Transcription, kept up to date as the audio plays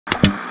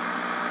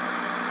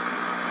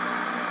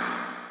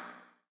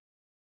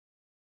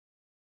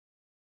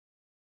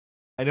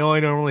I know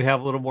I normally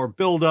have a little more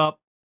build up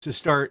to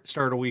start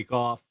a week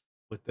off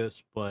with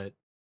this, but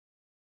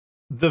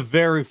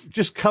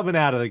just coming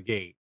out of the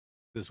gate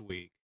this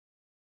week.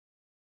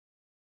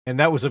 And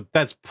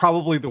that's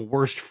probably the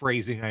worst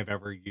phrasing I've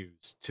ever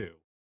used too.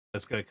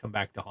 That's going to come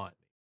back to haunt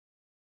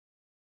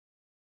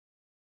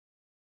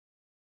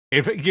me.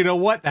 If you know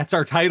what, that's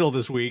our title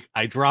this week.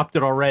 I dropped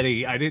it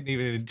already. I didn't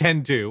even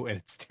intend to, and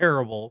it's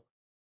terrible.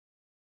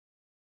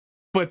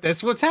 But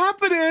that's what's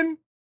happening.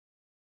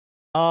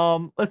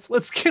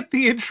 Let's get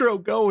the intro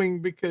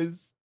going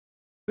because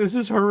this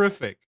is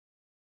horrific.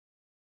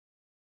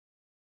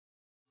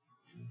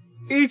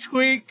 Each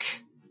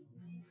week,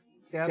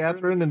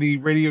 Catherine and the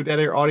Radio Dead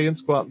Air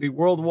audience go out in the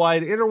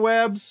worldwide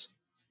interwebs,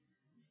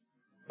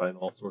 find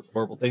all sorts of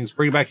horrible things,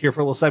 bring it back here for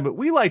a little segment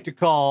we like to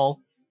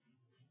call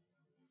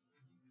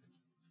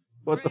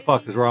What the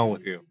Fuck is Wrong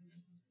with You?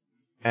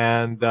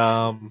 And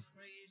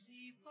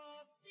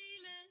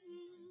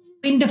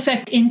wind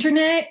effect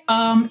internet,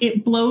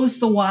 it blows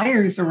the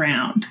wires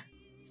around.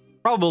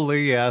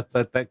 Probably, yeah.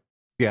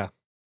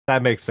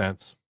 That makes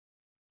sense.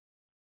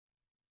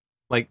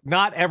 Like,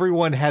 not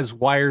everyone has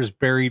wires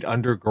buried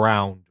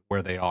underground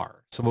where they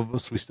are. Some of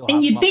us, we still have.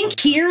 And you'd think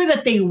here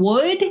that they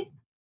would.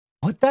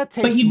 But that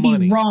takes money. But you'd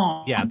money. be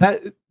wrong. Yeah,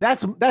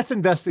 that's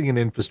investing in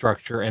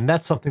infrastructure, and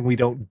that's something we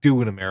don't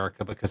do in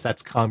America because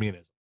that's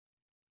communism.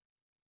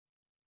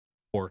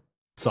 Or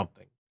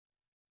something.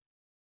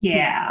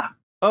 Yeah.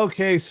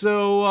 Okay,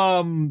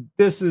 so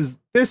this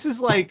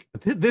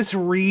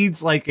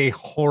reads like a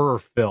horror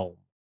film.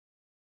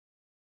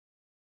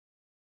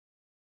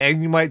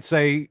 And you might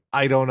say,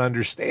 I don't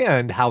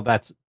understand how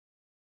that's,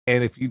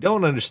 and if you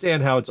don't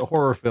understand how it's a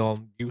horror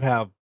film, you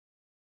have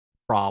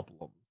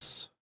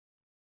problems.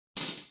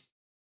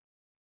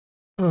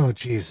 Oh,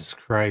 Jesus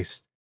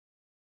Christ.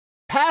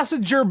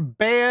 Passenger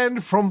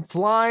banned from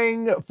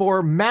flying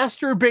for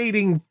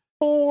masturbating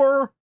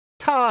 4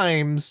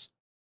 times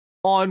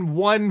on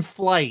one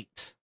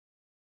flight.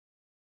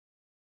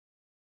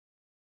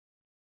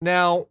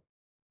 Now,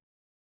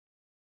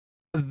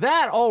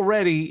 that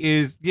already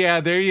is,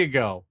 yeah, there you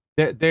go.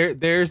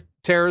 There's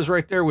Tara's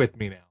right there with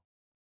me now.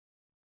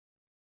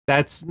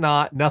 That's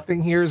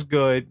nothing here is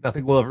good.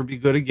 Nothing will ever be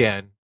good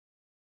again.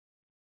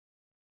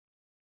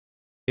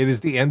 It is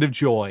the end of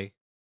joy.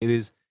 It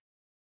is.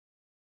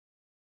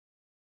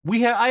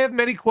 I have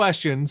many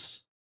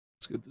questions.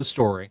 Let's get the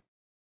story.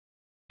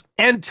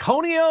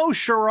 Antonio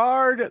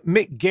Sherrard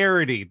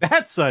McGarity.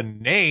 That's a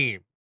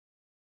name.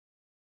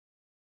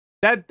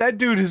 That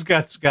dude has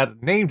got a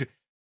name.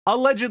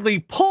 Allegedly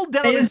pulled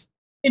down his.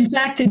 In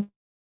fact,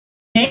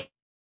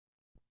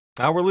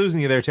 we're losing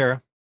you there,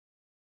 Tara.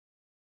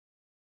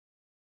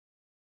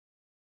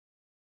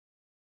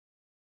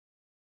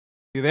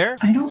 You there?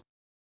 I don't.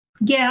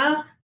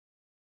 Yeah.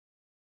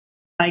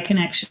 My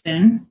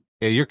connection.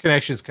 Yeah, your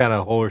connection's kind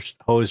of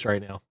hosed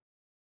right now.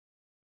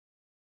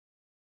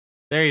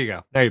 There you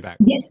go. Now you're back.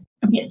 Yeah,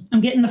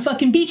 I'm getting the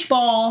fucking beach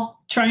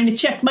ball, trying to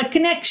check my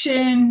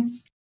connection.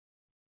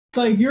 It's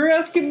like, you're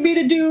asking me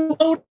to do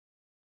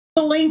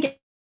the link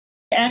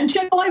and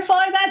check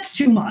Wi-Fi? That's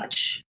too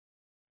much.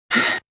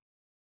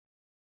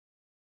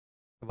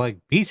 Like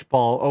beach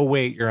ball. Oh,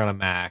 wait, you're on a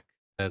Mac.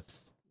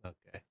 That's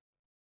okay.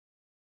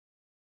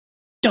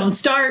 Don't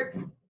start.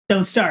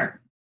 Don't start.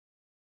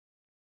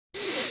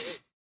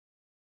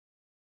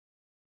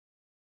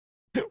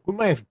 We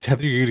might have to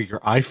tether you to your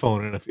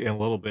iPhone in a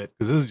little bit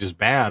because this is just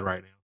bad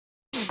right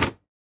now.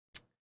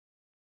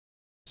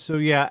 So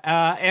yeah,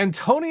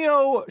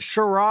 Antonio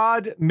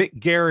Sherrod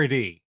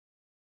McGarity,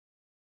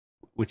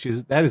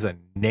 that is a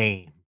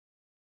name.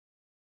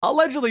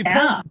 Allegedly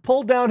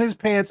pulled down his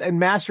pants and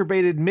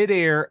masturbated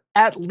midair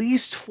at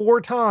least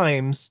 4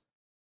 times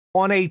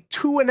on a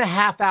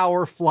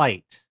 2.5-hour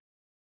flight.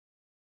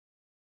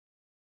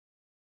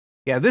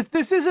 Yeah,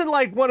 this isn't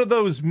like one of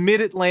those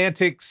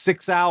mid-Atlantic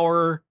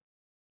 6-hour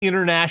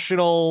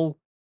international,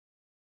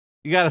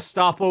 you got to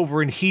stop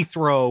over in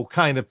Heathrow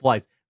kind of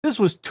flights. This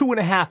was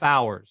 2.5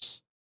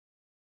 hours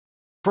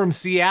from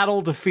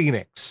Seattle to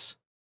Phoenix.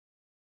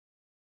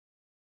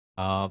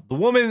 The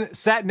woman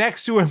sat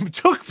next to him,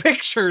 took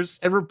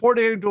pictures, and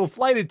reported him to a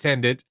flight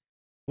attendant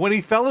when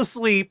he fell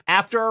asleep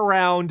after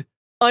around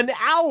an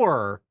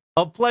hour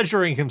of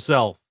pleasuring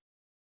himself.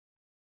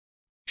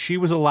 She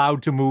was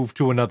allowed to move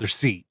to another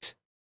seat.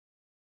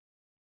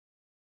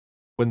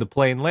 When the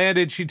plane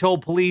landed, she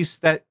told police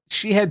that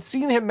she had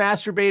seen him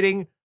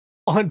masturbating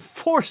on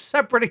 4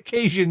 separate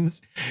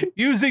occasions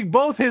using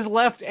both his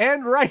left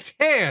and right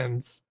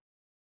hands.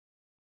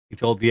 He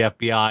told the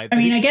FBI. I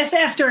mean, I guess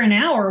after an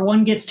hour,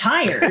 one gets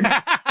tired.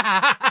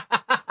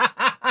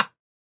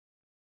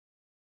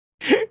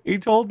 He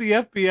told the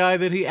FBI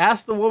that he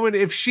asked the woman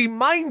if she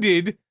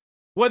minded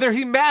whether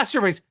he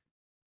masturbates.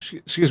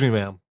 Excuse me,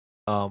 ma'am.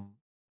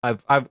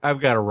 I've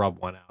got to rub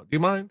one out. Do you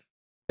mind?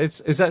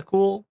 Is that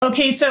cool?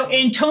 Okay, so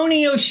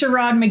Antonio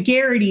Sherrod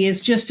McGarity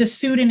is just a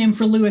pseudonym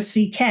for Louis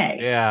C.K.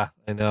 Yeah,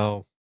 I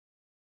know.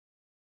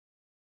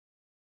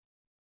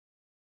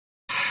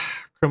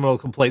 criminal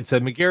complaint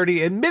said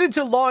McGarity admitted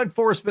to law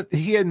enforcement that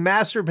he had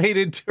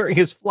masturbated during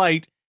his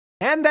flight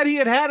and that he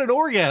had had an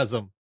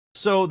orgasm.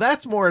 So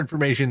that's more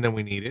information than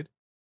we needed.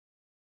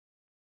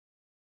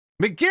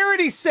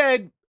 McGarity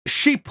said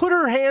she put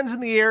her hands in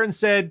the air and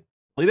said,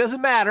 well, it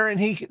doesn't matter. And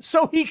he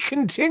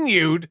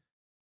continued,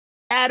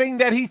 adding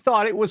that he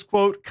thought it was,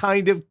 quote,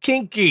 kind of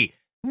kinky.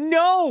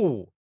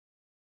 No,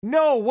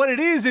 what it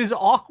is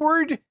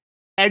awkward.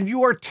 And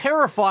you are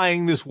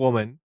terrifying this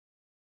woman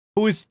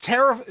who is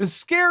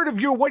scared of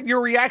what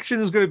your reaction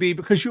is going to be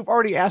because you've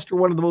already asked her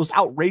one of the most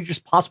outrageous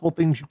possible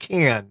things you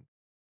can.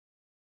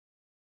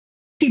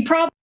 She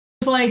probably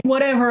was like,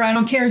 whatever, I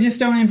don't care, just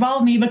don't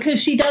involve me,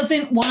 because she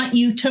doesn't want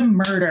you to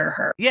murder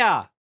her.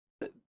 Yeah.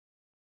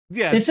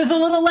 This is a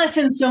little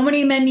lesson so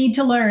many men need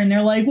to learn.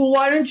 They're like, well,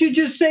 why don't you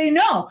just say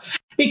no?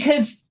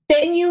 Because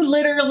then you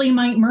literally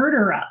might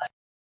murder us.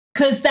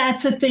 Because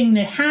that's a thing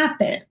that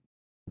happened.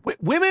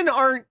 Women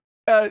aren't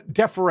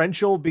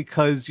deferential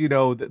because, you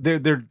know,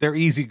 they're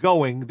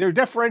easygoing. They're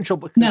deferential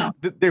because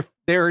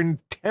they're in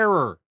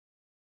terror.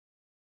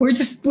 We're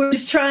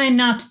just trying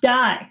not to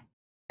die.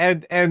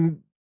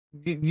 And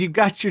you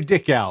got your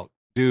dick out,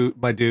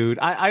 my dude.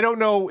 I don't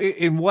know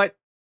in what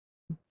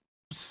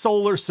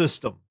solar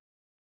system,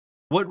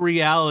 what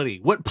reality,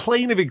 what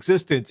plane of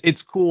existence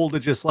it's cool to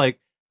just like,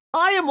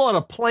 I am on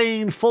a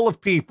plane full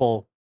of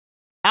people.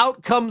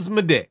 Out comes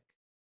my dick.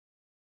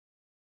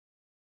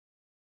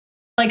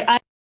 Like,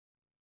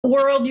 the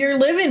world you're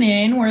living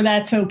in where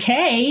that's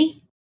okay.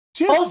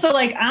 Also,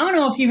 like, I don't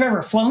know if you've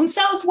ever flown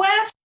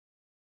Southwest.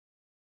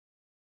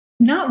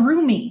 Not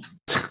roomy.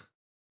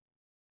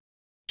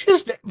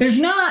 There's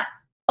not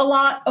a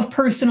lot of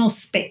personal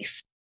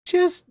space.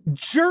 Just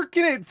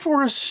jerking it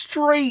for a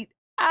straight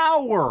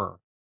hour.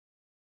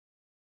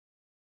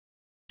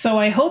 So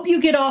I hope you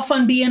get off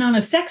on being on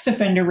a sex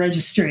offender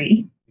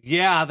registry.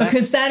 Yeah,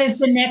 because that is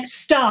the next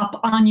stop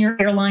on your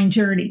airline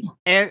journey.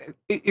 And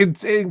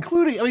it's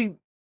including, I mean,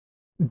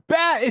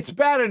 it's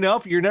bad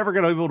enough you're never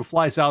going to be able to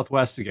fly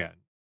Southwest again.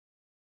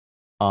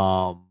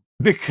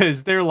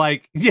 Because they're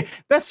like, yeah,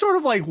 that's sort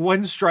of like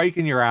one strike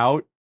and you're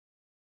out.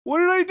 What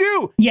did I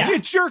do? Yeah. You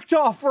jerked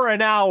off for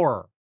an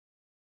hour.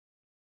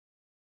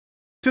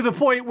 To the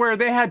point where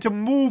they had to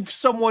move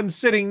someone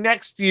sitting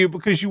next to you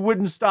because you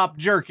wouldn't stop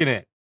jerking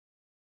it.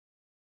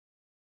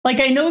 Like,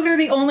 I know they're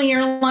the only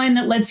airline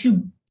that lets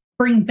you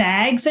bring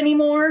bags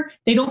anymore.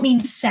 They don't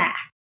mean sack.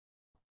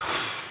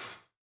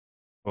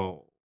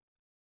 Oh.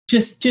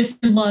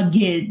 Just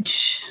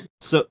luggage.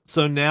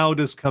 So now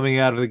just coming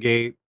out of the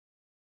gate,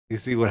 you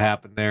see what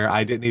happened there.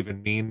 I didn't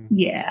even mean for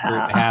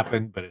it to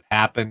happen, but it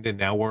happened, and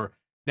now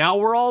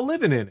we're all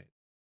living in it.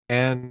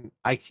 And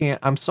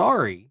I'm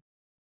sorry.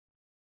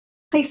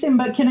 Hi,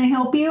 Simba, can I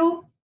help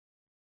you?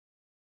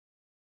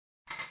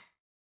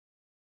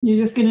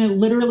 You're just gonna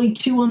literally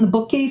chew on the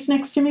bookcase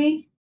next to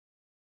me?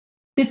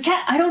 This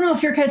cat, I don't know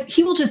if your cat,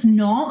 he will just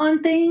gnaw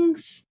on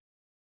things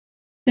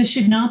that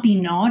should not be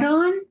gnawed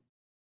on.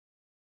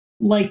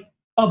 Like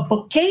a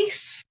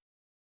bookcase.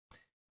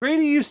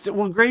 Grady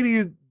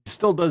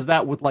still does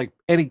that with like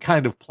any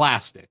kind of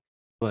plastic,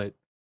 but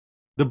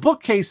the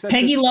bookcase.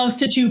 Peggy loves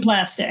to chew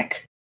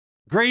plastic.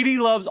 Grady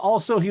loves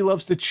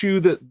to chew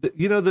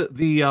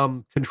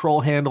the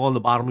control handle on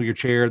the bottom of your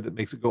chair that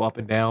makes it go up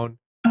and down.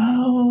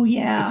 Oh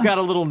yeah, it's got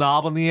a little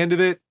knob on the end of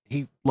it.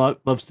 He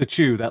loves to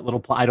chew that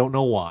little. I don't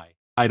know why.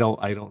 I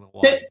don't know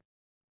why.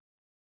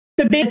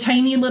 The big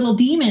tiny little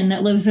demon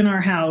that lives in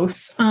our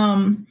house.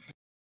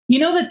 You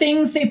know the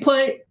things they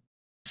put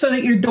so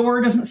that your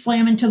door doesn't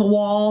slam into the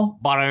wall?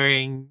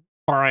 Boring.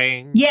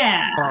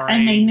 Yeah, boring,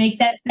 and they make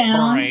that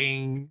sound.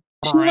 Boring.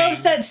 She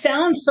loves that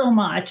sound so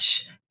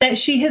much that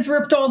she has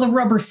ripped all the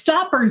rubber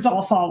stoppers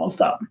off all of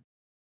them.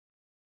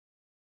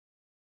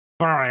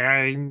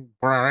 Boring.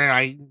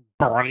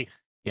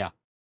 Yeah.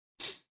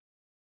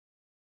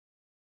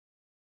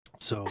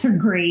 So they're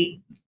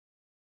great.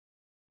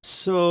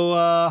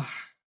 So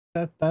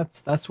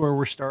that's where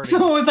we're starting.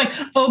 So it was like,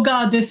 oh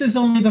God, this is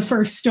only the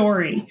first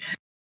story.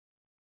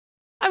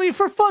 I mean,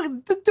 for fuck,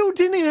 the dude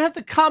didn't even have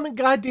the common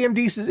goddamn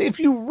decency. If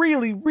you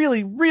really,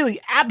 really, really,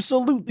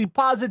 absolutely,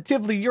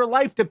 positively, your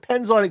life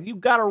depends on it, you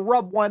gotta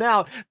rub one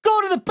out.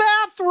 Go to the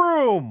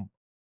bathroom.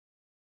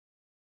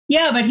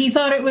 Yeah, but he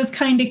thought it was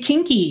kind of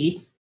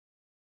kinky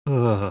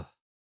to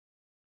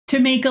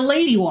make a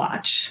lady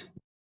watch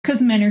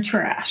because men are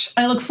trash.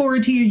 I look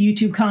forward to your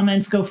YouTube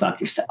comments. Go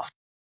fuck yourself.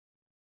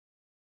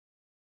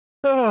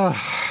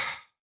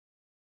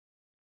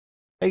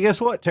 Hey, guess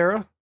what,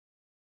 Tara?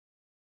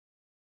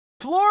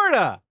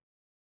 Florida.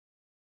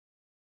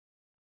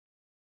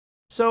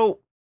 So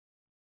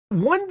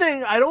one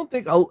thing I don't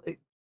think a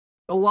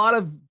lot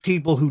of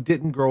people who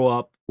didn't grow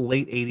up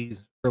late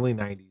 80s, early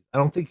 90s, I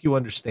don't think you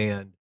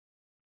understand.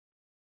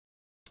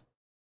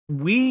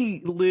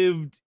 We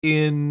lived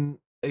in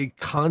a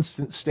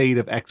constant state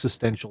of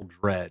existential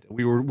dread.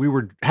 We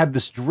had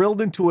this drilled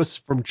into us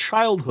from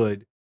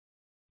childhood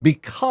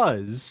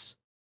because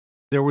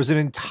there was an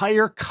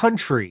entire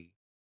country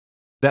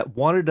that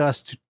wanted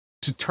us to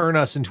turn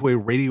us into a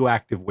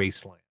radioactive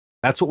wasteland.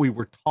 That's what we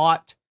were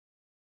taught.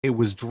 It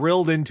was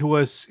drilled into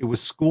us. It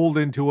was schooled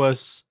into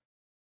us.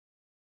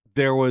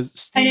 There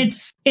was and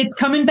it's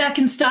coming back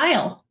in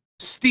style.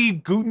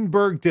 Steve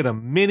Guttenberg did a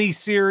mini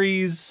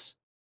series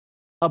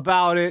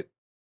about it,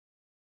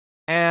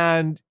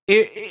 and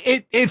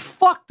it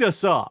fucked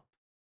us up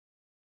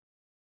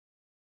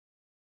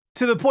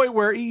to the point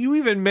where you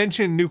even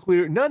mentioned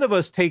nuclear. None of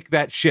us take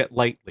that shit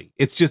lightly.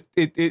 It's just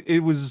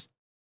it was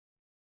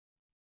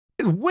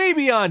way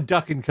beyond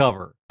duck and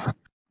cover.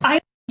 I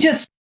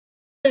just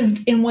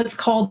lived in what's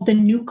called the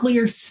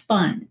nuclear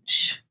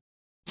sponge.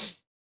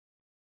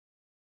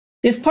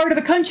 This part of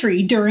the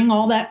country during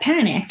all that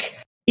panic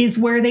is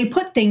where they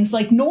put things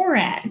like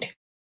NORAD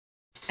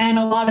and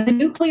a lot of the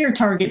nuclear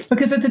targets,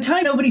 because at the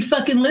time nobody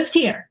fucking lived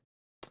here.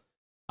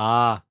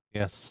 Ah,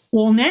 yes.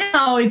 Well,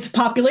 now it's a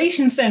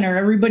population center.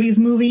 Everybody's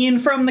moving in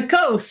from the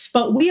coast,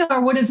 but we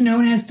are what is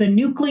known as the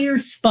nuclear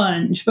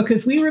sponge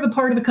because we were the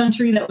part of the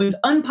country that was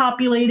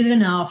unpopulated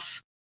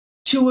enough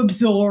to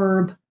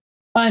absorb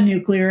a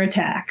nuclear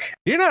attack.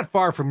 You're not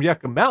far from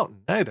Yucca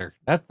Mountain either.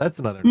 That's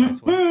another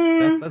nice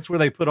one. That's where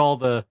they put all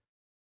the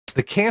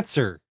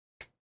cancer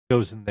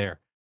goes in there.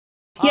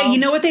 Yeah, you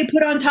know what they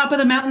put on top of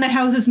the mountain that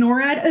houses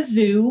NORAD? A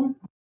zoo.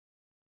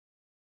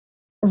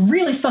 A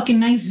really fucking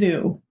nice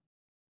zoo.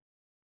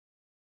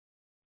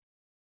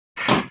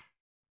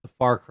 The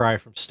far cry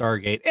from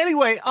Stargate.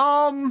 Anyway,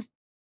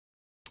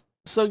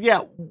 so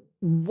yeah,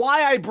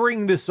 why I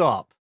bring this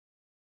up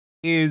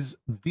is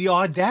the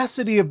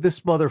audacity of this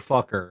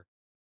motherfucker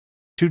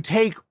to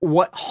take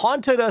what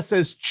haunted us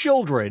as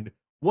children,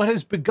 what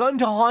has begun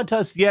to haunt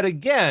us yet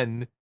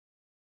again,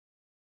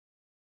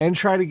 and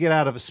try to get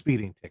out of a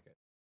speeding ticket.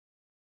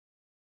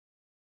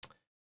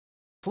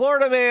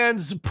 Florida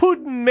man's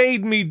Putin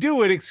made me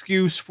do it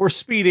excuse for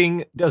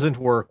speeding doesn't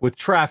work with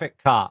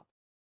traffic cop.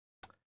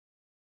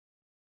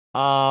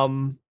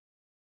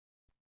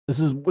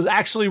 This was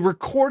actually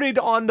recorded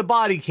on the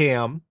body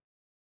cam.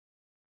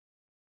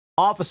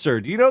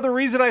 Officer, do you know the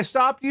reason I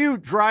stopped you?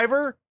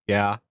 Driver?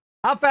 Yeah.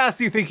 How fast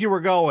do you think you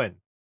were going?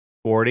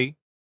 40?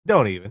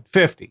 Don't even.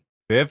 50.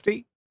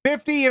 50?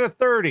 50 and a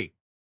 30.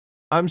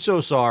 I'm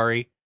so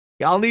sorry.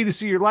 I'll need to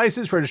see your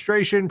license,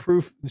 registration,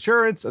 proof,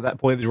 insurance. At that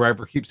point, the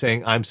driver keeps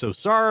saying, I'm so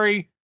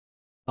sorry.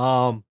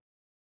 So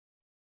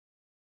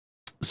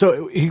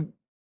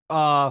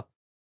I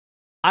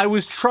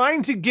was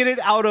trying to get it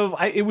out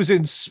of, it was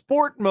in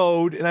sport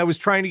mode and I was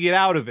trying to get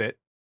out of it.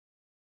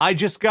 I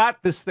just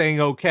got this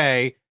thing.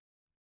 Okay.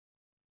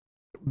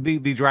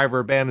 The driver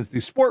abandons the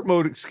sport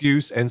mode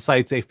excuse and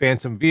cites a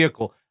phantom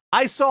vehicle.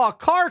 I saw a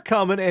car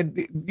coming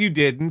and you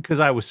didn't because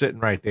I was sitting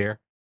right there.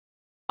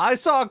 I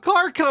saw a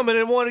car coming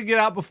and wanted to get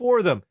out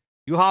before them.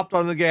 You hopped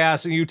on the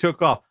gas and you took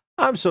off.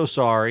 I'm so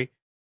sorry.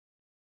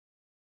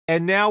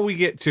 And now we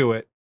get to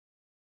it.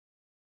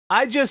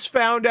 I just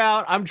found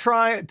out, I'm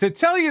trying to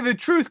tell you the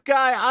truth,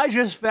 guy. I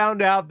just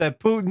found out that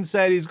Putin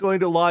said he's going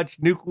to launch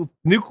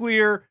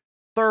nuclear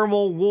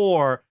thermal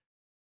war.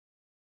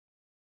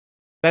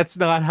 That's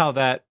not how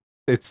that,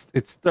 it's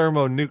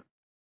thermonuclear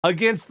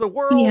against the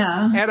world.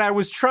 Yeah. And I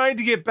was trying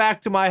to get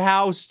back to my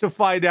house to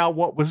find out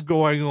what was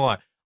going on.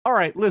 All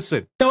right,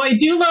 listen. Though I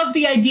do love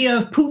the idea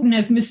of Putin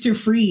as Mr.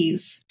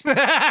 Freeze.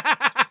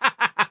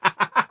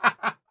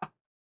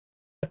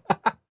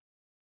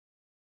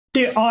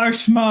 The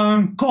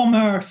Iceman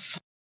commerce.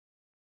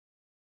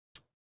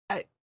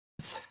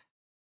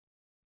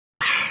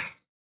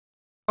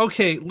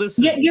 Okay,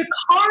 listen. Yeah, your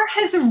car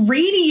has a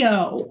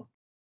radio.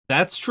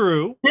 That's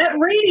true. That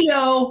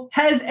radio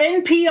has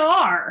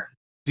NPR.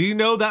 Do you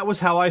know that was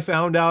how I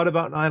found out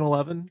about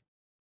 9/11?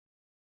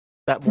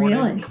 That morning,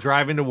 really?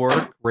 Driving to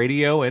work,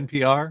 radio,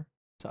 NPR.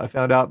 That's how I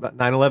found out that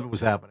 9/11 was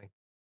happening.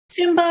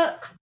 Simba,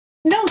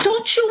 no,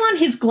 don't chew on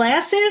his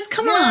glasses.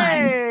 Come on.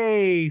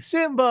 Hey,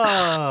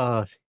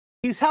 Simba.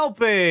 He's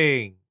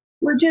helping.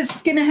 We're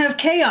just going to have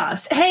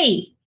chaos.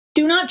 Hey,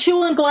 do not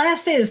chew on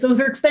glasses. Those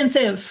are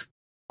expensive.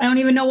 I don't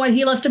even know why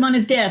he left them on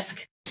his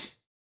desk.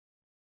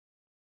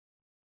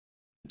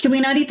 Can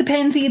we not eat the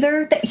pens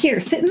either? Here,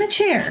 sit in the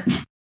chair.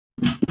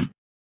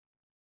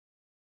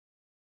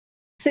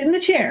 Sit in the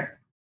chair.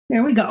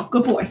 There we go.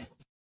 Good boy.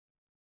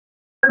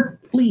 Or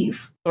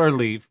leave. Or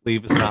leave.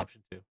 Leave is an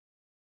option too.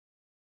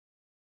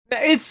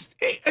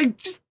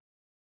 Just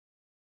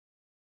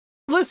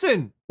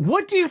listen.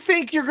 What do you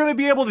think you're going to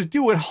be able to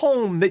do at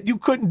home that you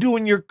couldn't do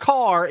in your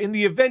car in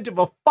the event of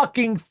a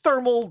fucking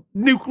thermal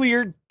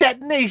nuclear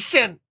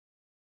detonation?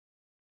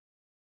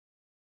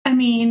 I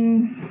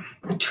mean,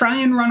 try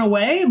and run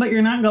away, but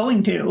you're not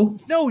going to.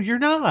 No, you're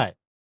not.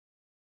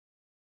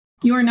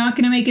 You are not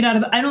going to make it out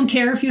of... I don't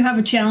care if you have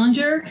a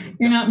Challenger.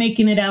 You're not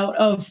making it out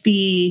of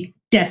the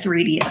death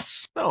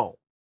radius. No.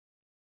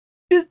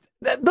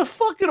 The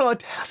fucking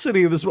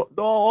audacity of this...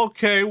 Oh,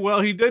 okay,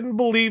 well, he didn't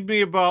believe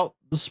me about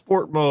the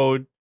sport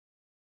mode.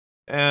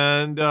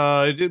 And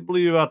he didn't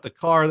believe about the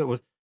car that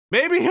was...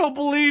 Maybe he'll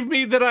believe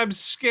me that I'm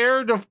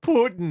scared of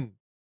Putin.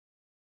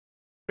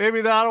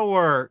 Maybe that'll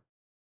work.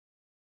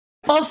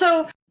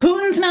 Also,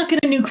 Putin's not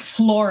going to nuke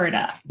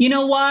Florida. You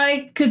know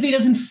why? Because he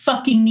doesn't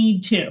fucking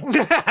need to.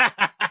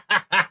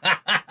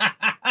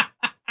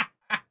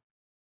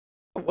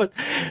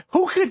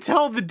 Who could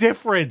tell the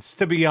difference,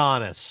 to be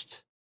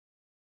honest?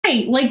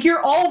 Right, like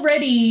you're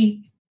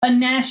already a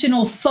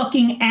national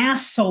fucking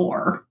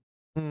ass-sore.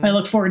 I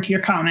look forward to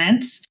your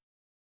comments.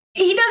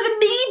 He doesn't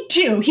need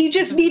to. He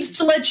just needs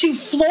to let you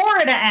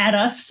Florida at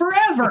us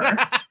forever.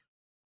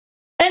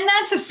 And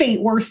that's a fate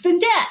worse than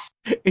death.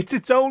 It's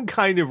its own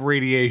kind of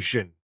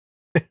radiation.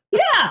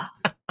 Yeah.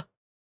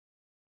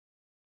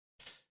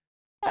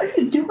 What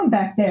are you doing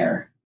back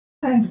there?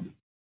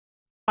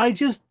 I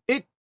just,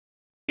 it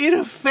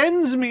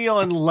offends me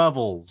on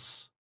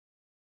levels.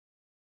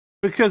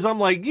 Because I'm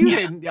like, you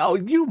didn't, oh,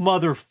 you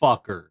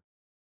motherfucker.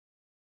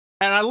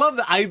 And I love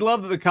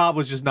that the cop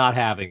was just not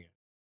having it.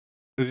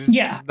 It was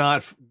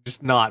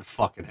just not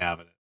fucking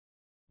having it.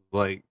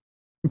 Like,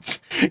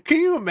 can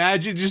you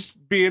imagine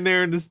just being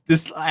there and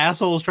this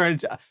asshole is trying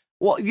to,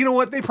 well, you know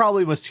what? They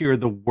probably must hear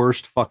the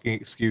worst fucking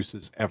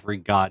excuses every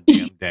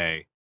goddamn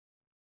day.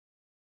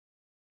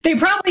 They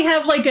probably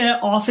have like an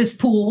office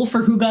pool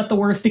for who got the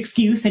worst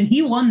excuse, and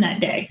he won that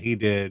day. He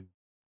did.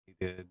 He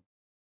did.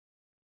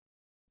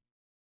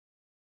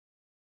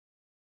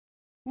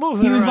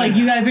 Moving he was around. Like,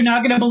 you guys are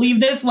not going to believe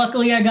this.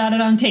 Luckily, I got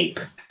it on tape.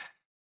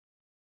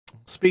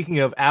 Speaking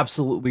of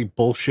absolutely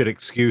bullshit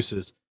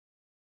excuses,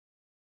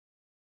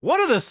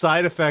 one of the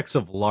side effects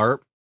of LARP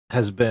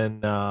has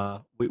been,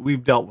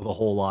 we've dealt with a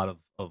whole lot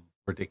of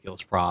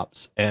ridiculous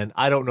props, and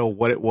I don't know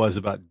what it was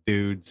about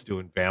dudes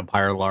doing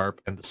vampire LARP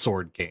and the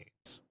sword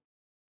canes.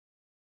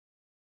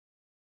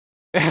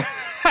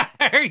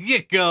 There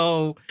you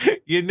go.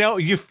 You know,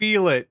 you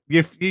feel it.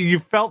 You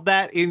felt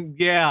that in,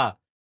 yeah.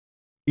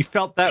 You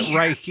felt that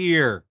right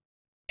here.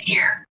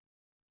 Here.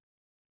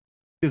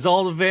 Because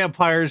all the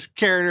vampires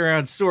carrying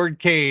around sword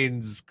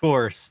canes, of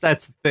course.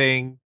 That's the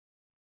thing.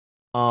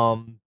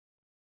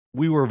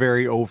 We were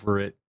very over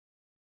it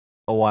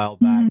a while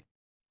back.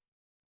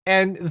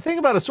 And the thing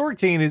about a sword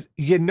cane is,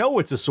 you know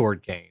it's a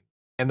sword cane.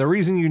 And the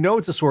reason you know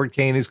it's a sword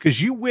cane is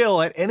because you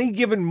will, at any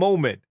given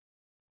moment,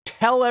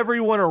 tell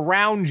everyone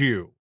around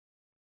you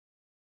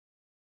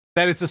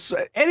that it's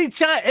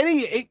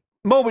any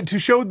moment to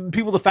show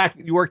people the fact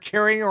that you are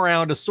carrying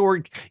around a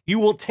sword, you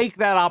will take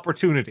that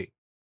opportunity.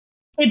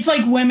 It's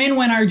like women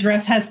when our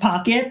dress has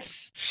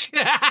pockets.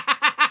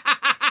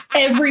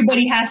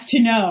 Everybody has to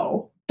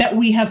know that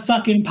we have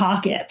fucking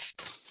pockets.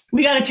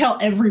 We got to tell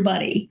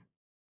everybody.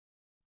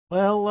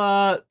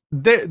 Well,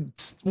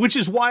 which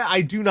is why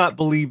I do not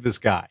believe this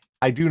guy.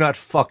 I do not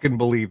fucking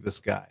believe this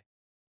guy.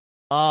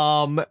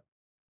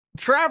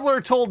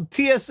 Traveler told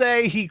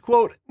TSA he,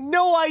 quote,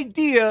 no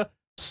idea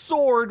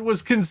sword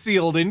was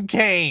concealed in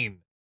cane.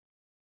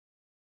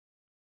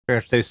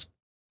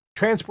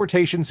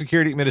 Transportation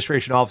Security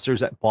Administration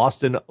officers at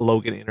Boston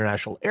Logan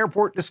International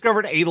Airport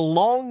discovered a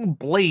long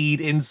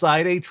blade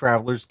inside a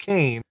traveler's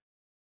cane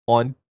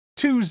on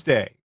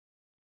Tuesday.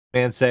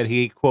 Man said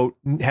he, quote,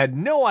 had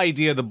no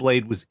idea the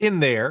blade was in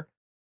there.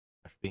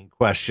 After being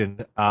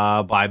questioned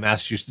by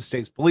Massachusetts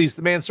State Police,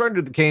 the man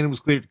surrendered the cane and was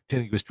cleared to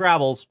continue his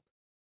travels,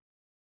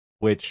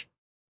 which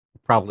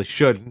probably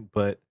shouldn't,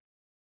 but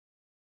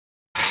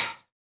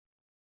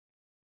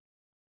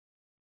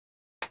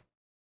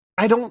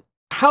I don't,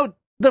 how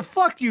the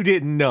fuck you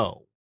didn't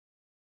know?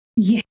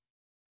 Yeah.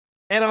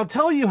 And I'll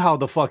tell you how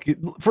the fuck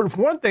you, for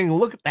one thing,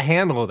 look at the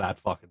handle of that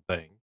fucking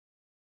thing.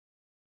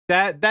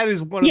 That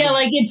is one of the,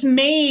 like it's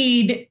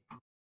made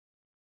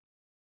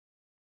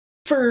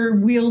for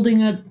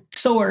wielding a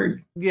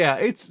sword. Yeah,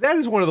 that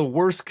is one of the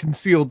worst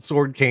concealed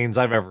sword canes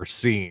I've ever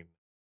seen.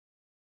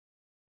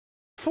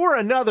 For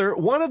another,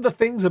 one of the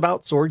things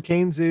about sword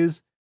canes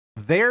is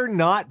they're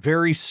not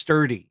very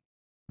sturdy.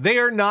 They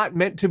are not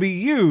meant to be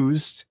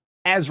used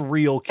as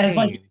real canes. As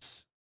like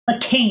a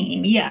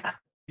cane, yeah.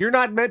 You're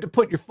not meant to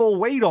put your full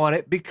weight on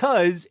it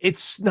because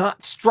it's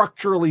not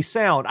structurally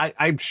sound.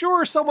 I'm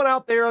sure someone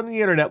out there on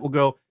the internet will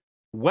go,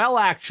 well,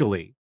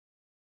 actually,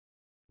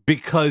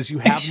 because you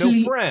have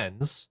no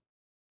friends.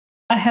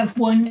 I have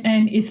one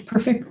and it's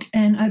perfect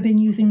and I've been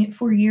using it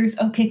for years.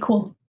 Okay,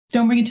 cool.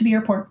 Don't bring it to the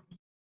airport.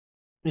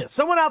 Yeah,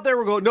 someone out there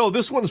will go, no,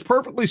 this one's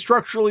perfectly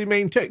structurally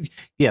maintained.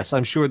 Yes,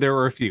 I'm sure there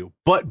are a few.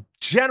 But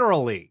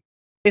generally,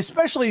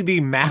 especially the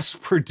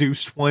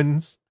mass-produced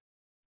ones,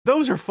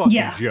 those are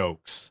fucking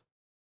jokes.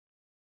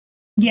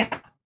 Yeah.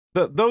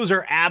 Those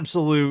are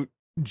absolute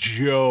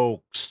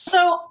jokes.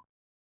 So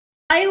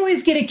I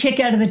always get a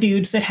kick out of the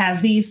dudes that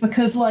have these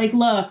because, like,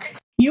 look,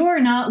 you are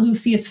not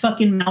Lucius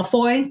fucking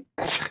Malfoy.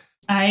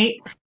 Right?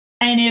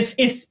 And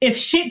if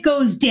shit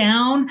goes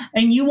down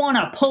and you want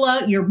to pull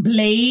out your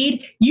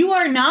blade, you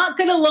are not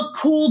going to look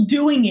cool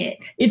doing it.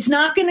 It's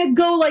not going to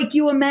go like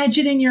you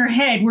imagine in your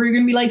head where you're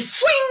going to be like,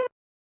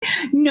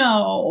 fling!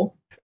 No.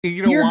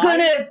 You know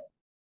why?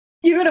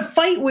 You're gonna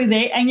fight with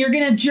it, and you're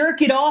gonna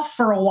jerk it off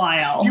for a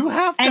while. You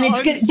have to, and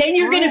then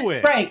you're gonna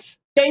it. Right.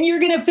 Then you're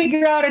gonna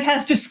figure out it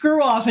has to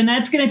screw off, and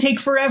that's gonna take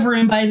forever.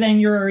 And by then,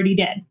 you're already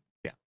dead.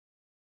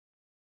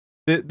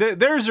 Yeah.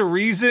 There's a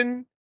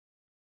reason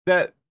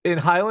that in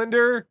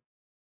Highlander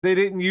they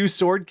didn't use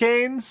sword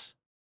canes.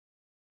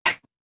 And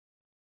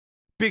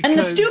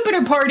the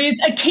stupider part is,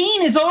 a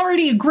cane is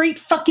already a great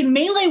fucking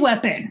melee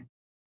weapon.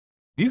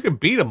 You can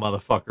beat a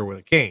motherfucker with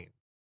a cane.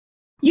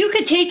 You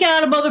could take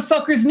out a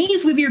motherfucker's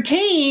knees with your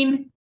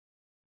cane.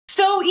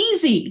 So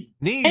easy.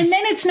 Knees. And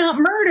then it's not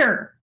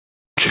murder.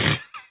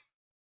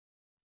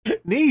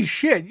 Knees,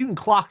 shit. You can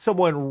clock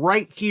someone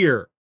right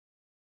here.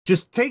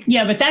 Just take.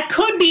 Yeah, but that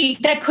could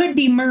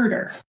be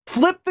murder.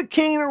 Flip the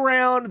cane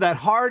around, that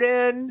hard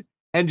end,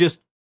 and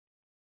just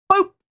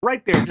boop,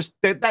 right there. Just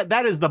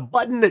that is the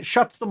button that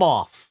shuts them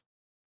off.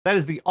 That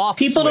is the off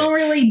People switch. don't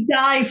really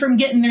die from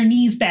getting their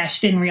knees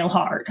bashed in real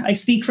hard. I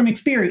speak from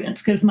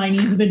experience because my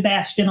knees have been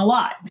bashed in a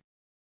lot.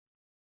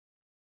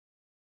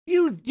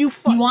 You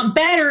want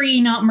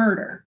battery, not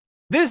murder.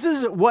 This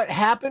is what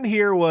happened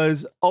here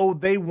was, oh,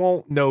 they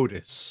won't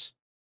notice,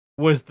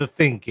 was the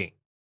thinking.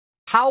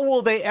 How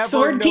will they ever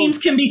Sword canes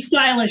can be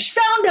stylish.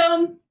 Found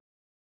them.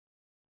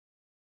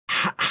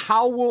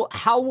 How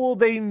will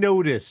they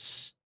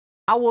notice?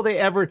 How will they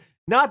ever?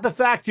 Not the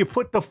fact you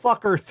put the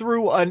fucker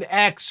through an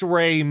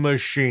X-ray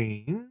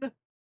machine.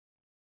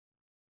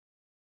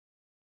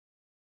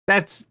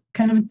 That's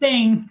kind of a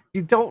thing.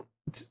 You don't.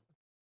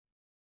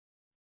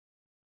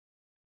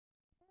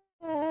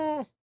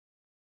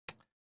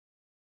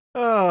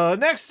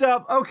 Next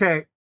up,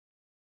 okay.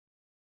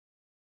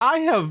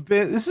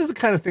 This is the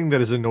kind of thing that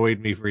has annoyed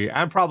me for you.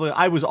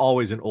 I was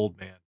always an old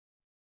man.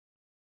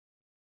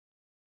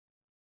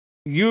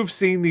 You've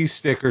seen these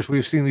stickers.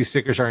 We've seen these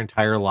stickers our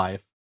entire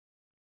life.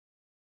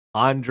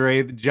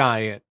 Andre the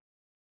Giant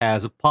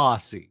has a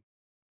posse.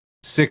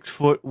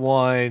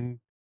 6'1".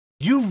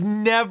 You've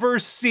never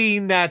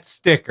seen that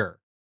sticker.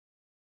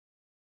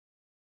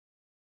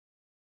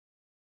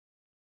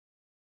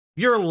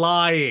 You're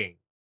lying.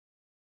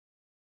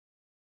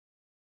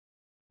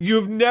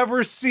 You've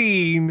never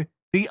seen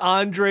the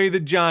Andre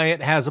the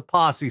Giant has a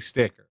posse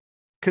sticker.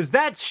 Because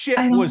that shit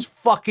was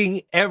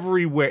fucking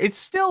everywhere. It's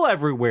still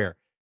everywhere.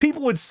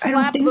 People would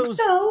slap those.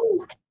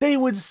 So. They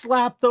would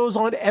slap those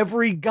on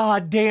every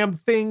goddamn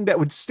thing that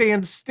would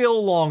stand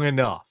still long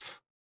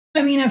enough.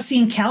 I mean, I've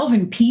seen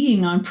Calvin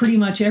peeing on pretty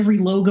much every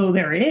logo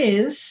there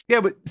is. Yeah,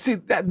 but see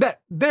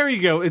that there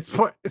you go. It's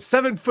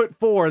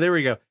 7'4". There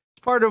we go.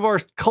 It's part of our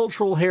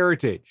cultural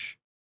heritage.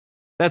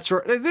 That's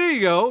right. There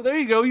you go. There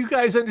you go. You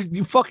guys,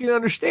 you fucking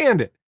understand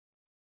it.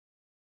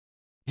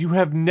 You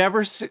have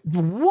never seen.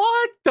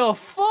 What the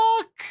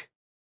fuck?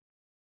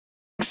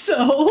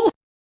 So?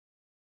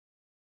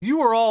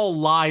 You are all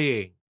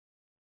lying.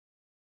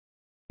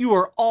 You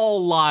are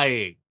all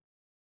lying.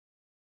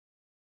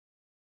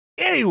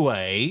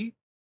 Anyway,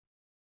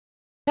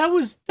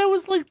 it's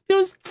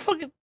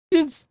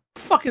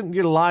fucking,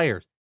 you're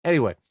liars.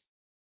 Anyway.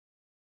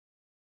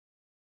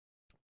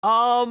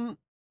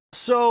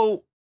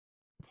 So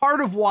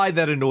part of why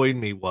that annoyed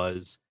me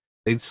was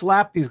they'd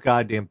slap these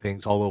goddamn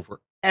things all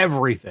over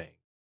everything.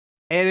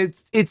 And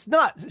it's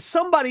not,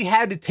 somebody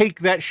had to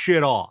take that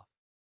shit off.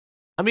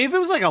 I mean, if it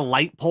was like a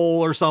light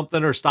pole or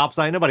something or stop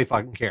sign, nobody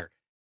fucking cared.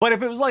 But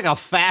if it was like a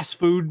fast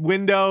food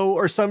window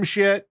or some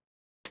shit,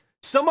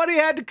 somebody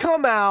had to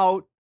come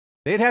out.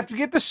 They'd have to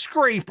get the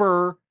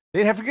scraper.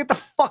 They'd have to get the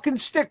fucking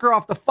sticker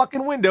off the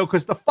fucking window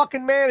because the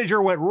fucking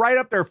manager went right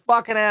up their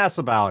fucking ass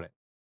about it.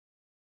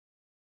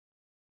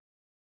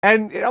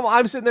 And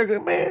I'm sitting there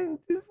going, man,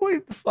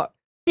 what the fuck?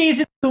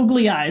 It's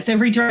googly eyes.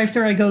 Every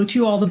drive-thru I go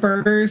to, all the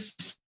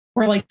burgers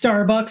or like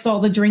Starbucks, all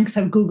the drinks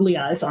have googly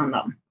eyes on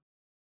them.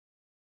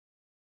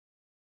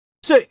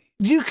 So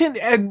you can,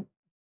 and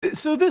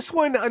so this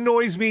one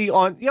annoys me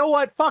on, you know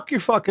what? Fuck your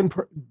fucking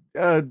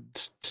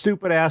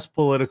stupid ass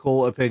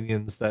political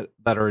opinions that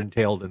are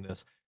entailed in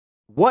this.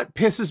 What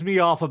pisses me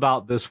off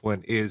about this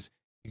one is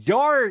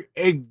your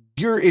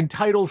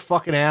entitled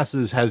fucking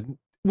asses has,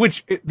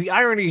 which the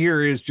irony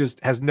here is just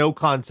has no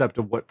concept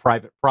of what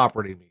private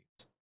property means.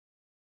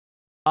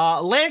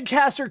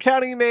 Lancaster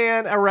County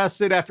man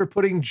arrested after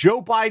putting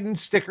Joe Biden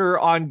sticker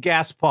on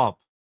gas pump.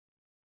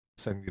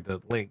 Send you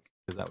the link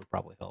because that would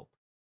probably help.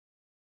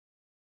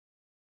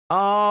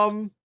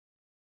 Now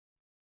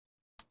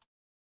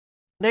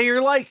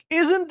you're like,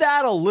 isn't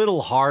that a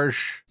little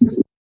harsh?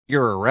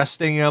 You're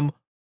arresting him.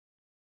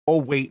 Oh,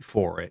 wait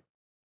for it.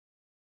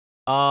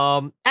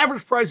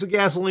 Average price of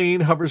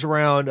gasoline hovers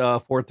around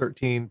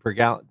 $4.13 per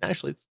gallon.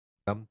 Actually, it's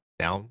come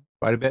down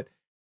quite a bit.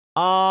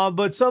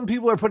 But some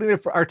people are putting their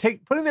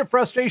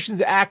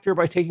frustrations into action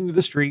by taking to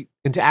the street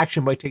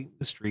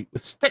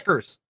with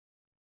stickers.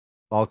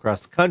 All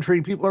across the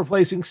country, people are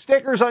placing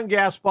stickers on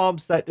gas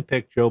pumps that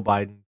depict Joe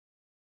Biden,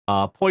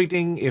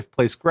 pointing, if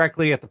placed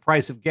correctly, at the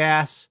price of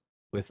gas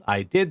with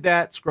 "I did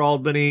that"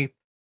 scrawled beneath,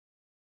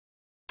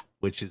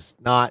 which is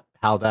not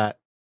how that.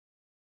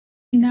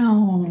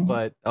 No.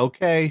 But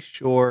okay,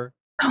 sure.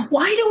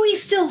 Why do we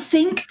still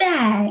think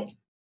that?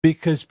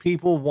 Because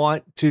people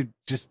want to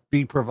just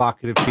be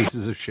provocative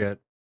pieces of shit.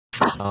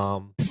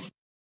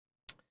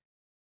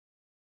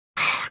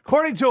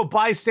 According to a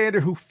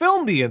bystander who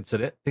filmed the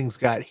incident, things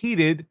got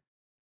heated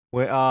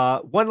when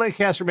one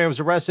Lancaster man was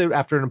arrested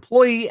after an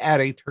employee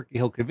at a Turkey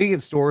Hill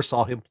convenience store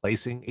saw him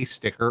placing a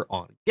sticker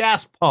on a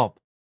gas pump.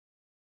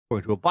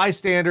 According to a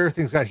bystander,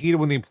 things got heated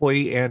when the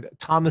employee and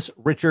Thomas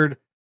Richard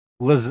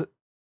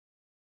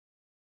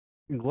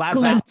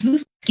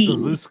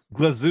Glazewski.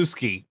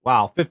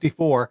 Wow,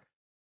 54.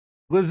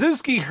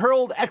 Glazewski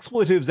hurled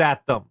expletives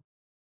at them.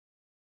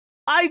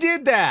 I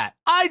did that.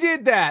 I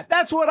did that.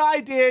 That's what I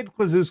did.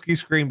 Glazewski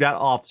screamed at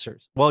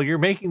officers. Well, you're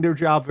making their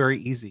job very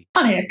easy.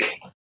 Ironic.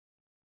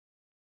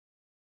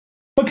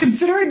 But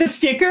considering the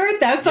sticker,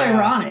 that's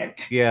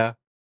ironic. Yeah.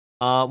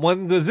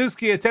 When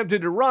Glazewski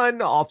attempted to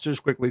run, officers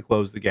quickly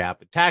closed the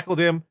gap and tackled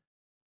him.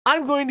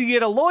 I'm going to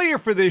get a lawyer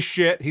for this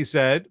shit, he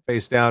said,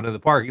 face down in the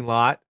parking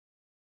lot.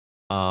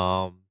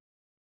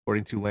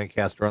 According to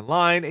Lancaster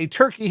Online, a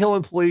Turkey Hill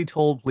employee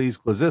told police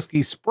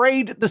Glazewski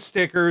sprayed the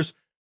stickers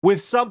with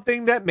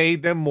something that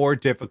made them more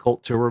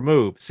difficult to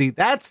remove. See,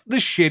 that's the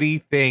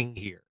shitty thing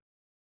here.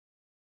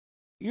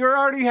 You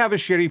already have a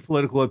shitty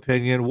political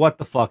opinion. What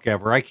the fuck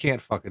ever. I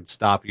can't fucking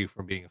stop you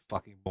from being a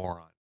fucking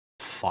moron.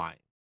 Fine.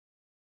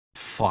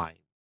 Fine.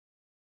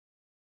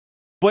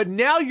 But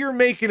now you're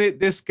making it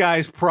this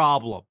guy's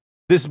problem.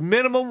 This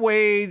minimum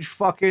wage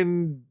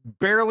fucking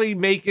barely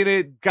making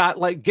it,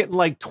 getting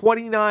like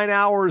 29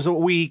 hours a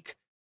week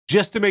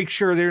just to make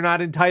sure they're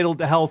not entitled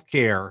to health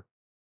care.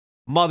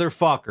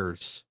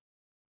 Motherfuckers.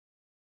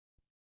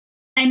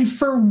 And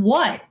for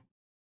what?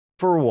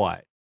 For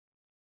what?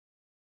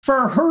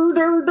 For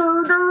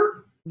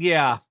herder.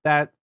 Yeah,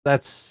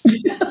 that's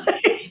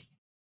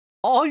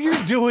all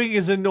you're doing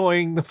is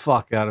annoying the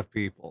fuck out of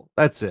people.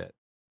 That's it.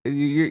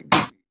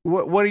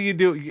 What do you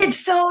do?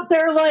 It's so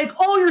they're like,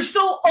 oh, you're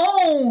so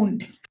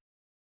owned.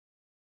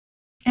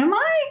 Am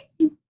I?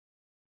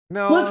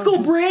 No. Let's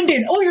go,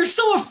 Brandon. Oh, you're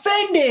so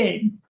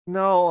offended.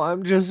 No,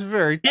 I'm just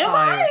very tired. Am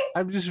I?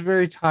 I'm just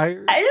very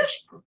tired. I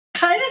just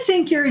kind of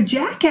think you're a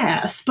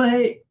jackass,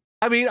 but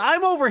I mean,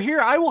 I'm over here.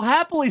 I will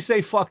happily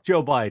say fuck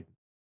Joe Biden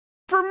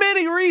for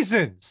many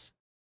reasons.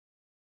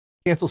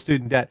 Cancel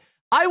student debt.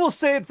 I will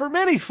say it for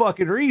many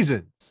fucking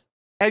reasons.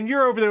 And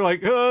you're over there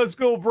like, oh, let's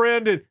go,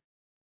 Brandon.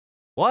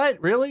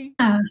 What? Really?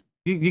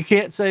 You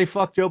can't say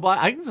fuck Joe Biden?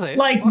 I can say it.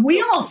 Like,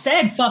 we all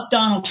said fuck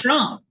Donald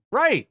Trump.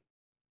 Right.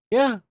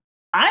 Yeah.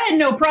 I had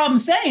no problem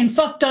saying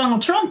fuck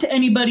Donald Trump to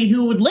anybody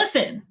who would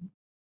listen.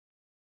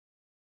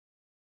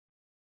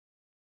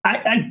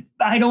 I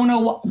don't know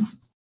what.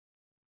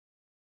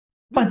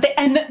 But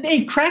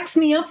it cracks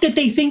me up that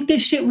they think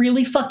this shit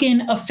really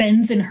fucking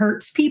offends and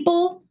hurts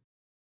people.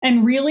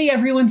 And really,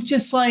 everyone's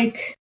just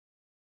like,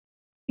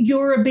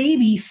 you're a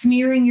baby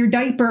smearing your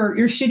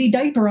shitty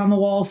diaper on the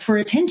walls for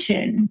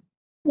attention.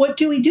 What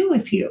do we do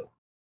with you?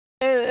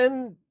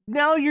 And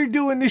now you're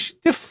doing this.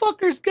 The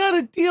fucker's got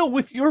to deal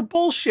with your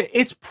bullshit.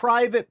 It's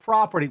private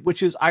property,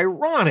 which is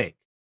ironic.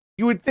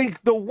 You would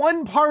think the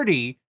one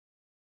party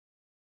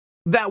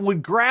that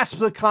would grasp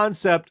the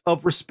concept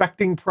of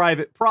respecting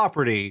private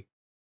property,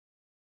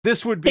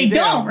 this would be They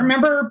don't.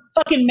 Remember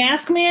fucking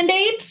mask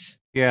mandates?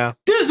 Yeah.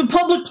 This is a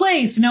public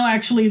place. No,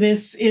 actually,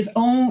 this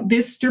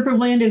strip of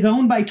land is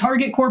owned by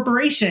Target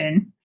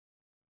Corporation.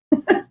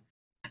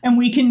 And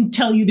we can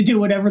tell you to do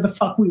whatever the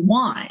fuck we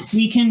want.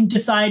 We can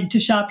decide to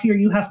shop here.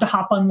 You have to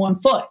hop on one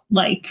foot.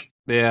 Like,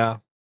 yeah.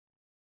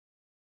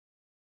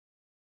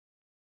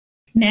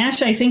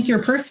 Nash, I think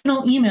your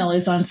personal email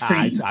is on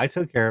screen. I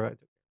took care of it.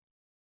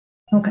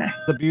 Okay.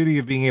 The beauty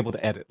of being able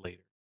to edit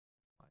later.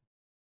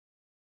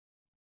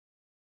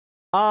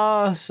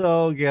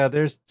 So yeah,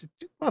 there's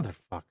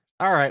motherfucker.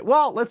 All right,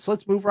 well,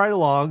 let's move right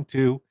along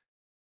to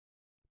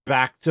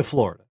back to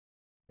Florida.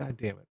 God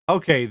damn it.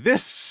 Okay,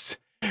 this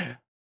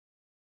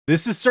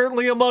is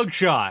certainly a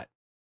mugshot.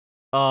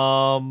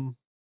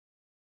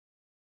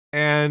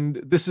 And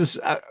this is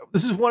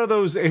one of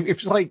those, if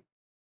it's like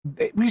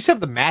we used to have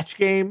the match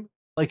game,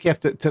 like you have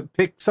to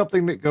pick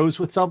something that goes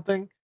with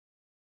something.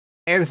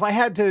 And if I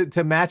had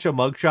to match a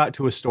mugshot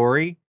to a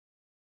story,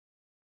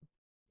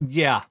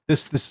 yeah,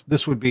 this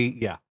would be,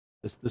 yeah,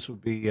 this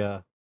would be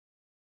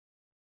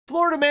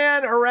Florida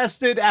man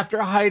arrested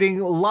after hiding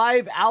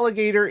live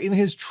alligator in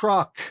his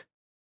truck.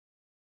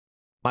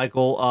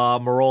 Michael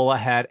Marola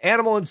had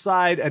animal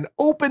inside an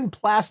open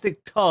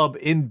plastic tub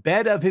in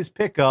bed of his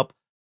pickup,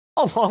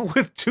 along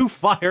with 2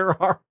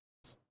 firearms.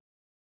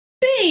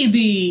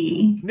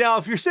 Baby. Now,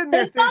 if you're sitting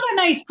there, that's not a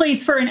nice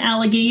place for an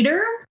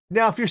alligator.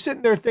 Now, if you're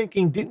sitting there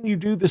thinking, didn't you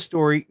do the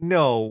story?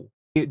 No,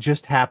 it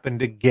just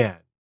happened again.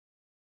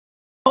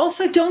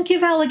 Also, don't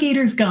give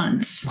alligators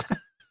guns.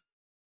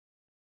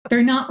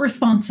 They're not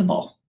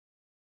responsible.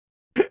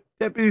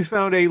 Deputies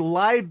found a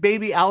live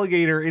baby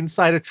alligator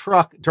inside a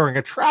truck during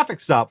a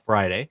traffic stop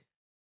Friday.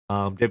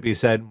 Deputies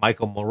said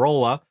Michael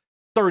Marola,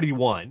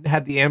 31,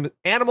 had the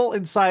animal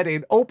inside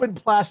an open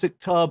plastic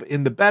tub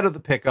in the bed of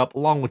the pickup,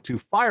 along with 2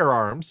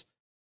 firearms.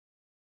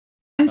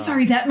 I'm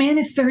sorry, that man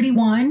is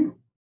 31?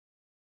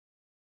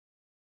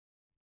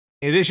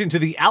 In addition to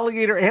the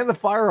alligator and the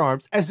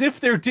firearms, as if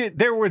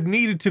there would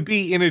needed to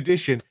be in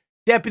addition,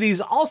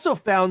 deputies also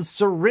found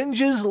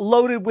syringes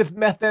loaded with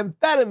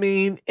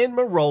methamphetamine in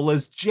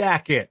Marola's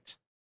jacket.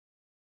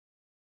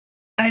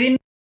 I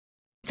didn't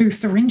through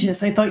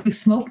syringes. I thought you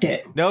smoked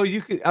it. No,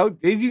 you can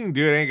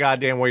do it any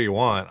goddamn way you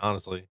want,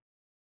 honestly.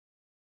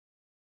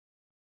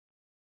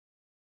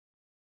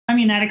 I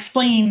mean, that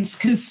explains,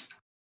 because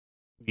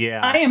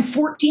Yeah. I am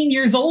 14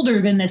 years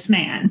older than this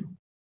man.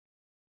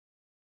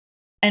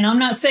 And I'm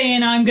not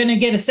saying I'm going to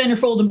get a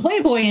centerfold in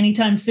Playboy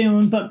anytime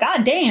soon, but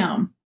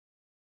goddamn.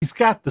 He's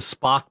got the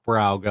Spock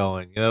brow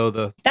going, you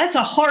know, That's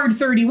a hard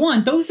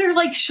 31. Those are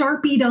like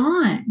Sharpied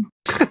on.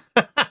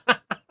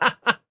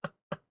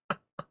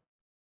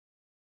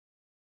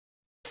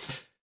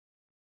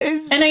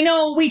 And I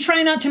know we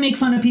try not to make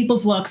fun of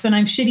people's looks, and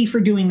I'm shitty for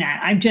doing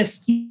that.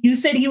 You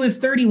said he was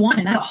 31,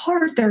 and that's a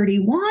hard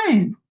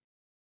 31.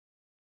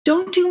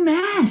 Don't do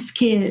math,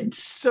 kids.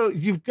 So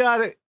you've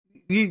got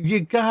you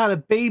got a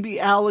baby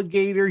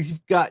alligator,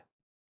 you've got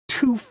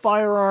 2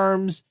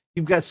 firearms,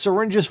 you've got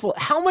syringes full.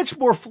 How much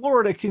more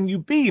Florida can you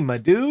be, my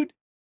dude?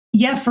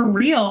 Yeah, for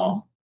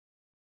real.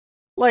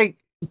 Like,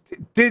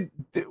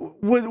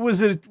 was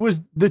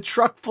the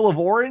truck full of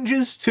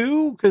oranges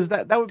too? Because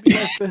that would be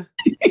like the.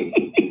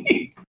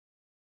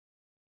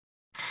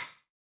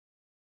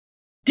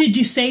 Did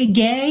you say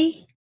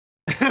gay?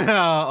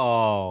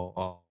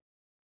 oh.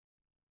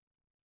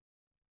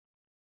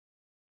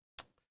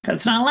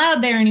 That's not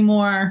allowed there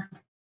anymore.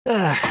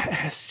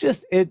 It's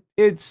just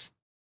it's.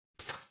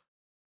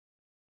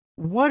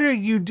 What are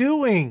you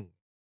doing?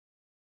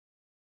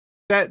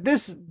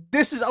 This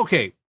is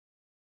okay.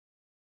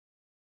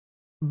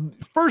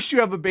 First, you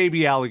have a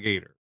baby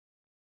alligator.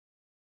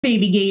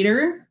 Baby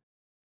gator.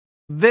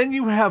 Then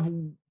you have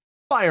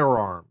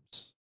firearms.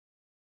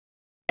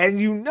 And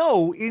you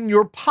know in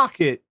your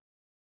pocket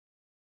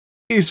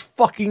is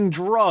fucking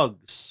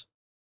drugs.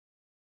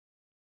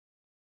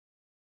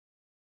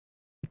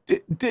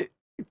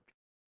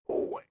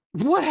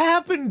 What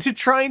happened to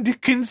trying to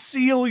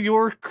conceal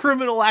your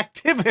criminal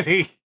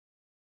activity?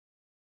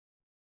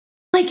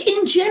 Like,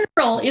 in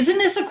general, isn't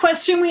this a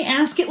question we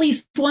ask at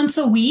least once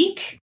a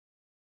week?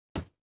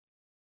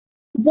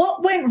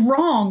 What went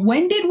wrong?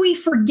 When did we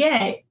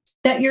forget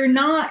that you're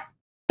not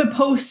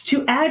supposed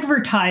to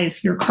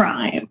advertise your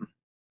crime?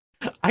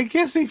 I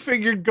guess he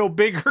figured go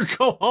big or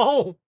go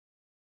home.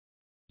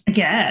 I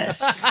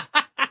guess.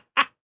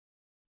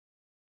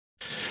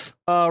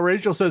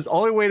 Rachel says,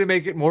 only way to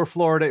make it more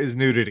Florida is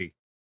nudity.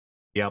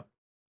 Yep.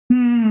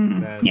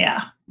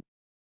 Yeah.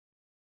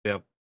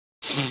 Yep.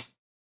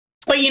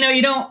 But you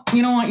don't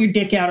want your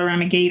dick out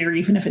around a gator,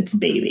 even if it's a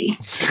baby.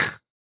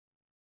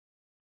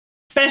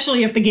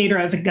 Especially if the gator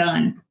has a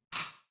gun.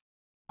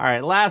 All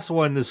right, last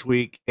one this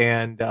week,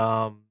 and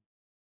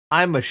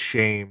I'm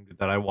ashamed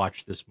that I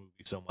watched this movie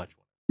so much.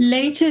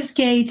 Latest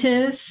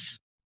gators.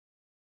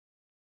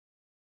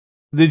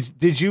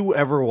 Did you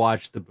ever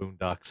watch the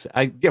Boondocks?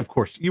 Of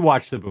course, you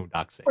watched the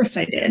Boondocks. Of course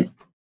I did.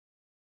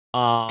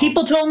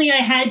 People told me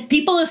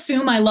people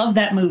assume I love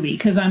that movie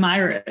because I'm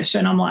Irish,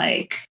 and I'm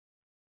like,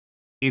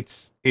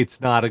 it's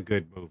not a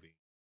good movie.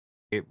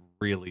 It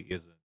really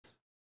isn't.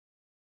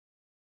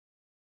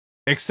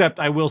 Except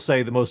I will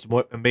say the most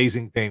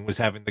amazing thing was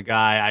having the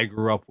guy I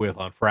grew up with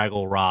on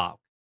Fraggle Rock,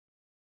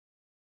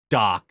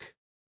 Doc,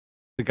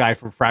 the guy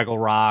from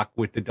Fraggle Rock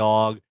with the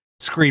dog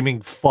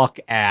screaming "fuck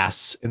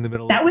ass" in the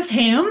middle. That was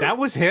him. That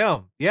was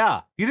him.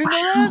 Yeah, you didn't know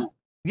that?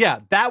 Yeah,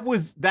 that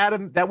was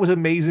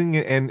amazing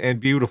and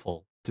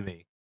beautiful to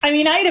me. I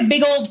mean, I had a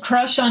big old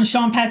crush on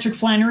Sean Patrick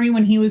Flannery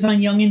when he was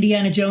on Young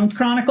Indiana Jones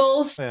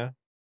Chronicles. Yeah.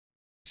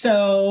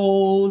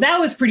 So that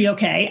was pretty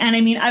okay. And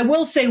I mean, I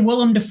will say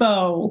Willem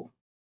Dafoe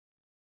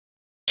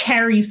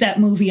carries that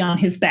movie on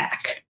his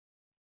back.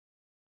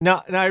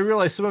 Now I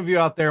realize some of you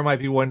out there might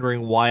be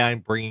wondering why I'm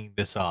bringing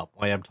this up,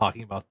 why I'm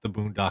talking about the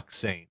Boondock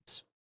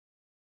Saints.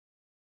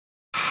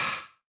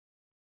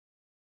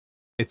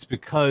 It's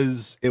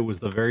because it was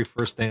the very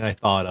first thing I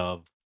thought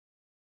of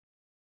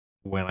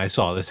when I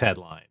saw this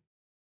headline.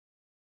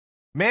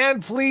 Man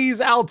flees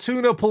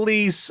Altoona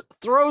police,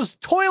 throws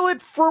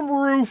toilet from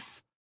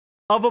roof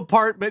of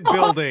apartment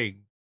building.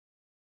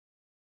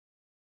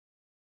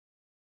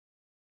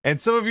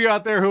 And some of you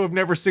out there who have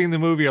never seen the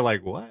movie are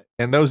like, what?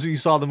 And those of you who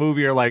saw the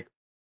movie are like,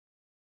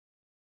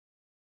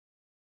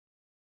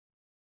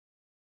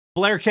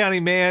 Blair County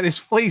man is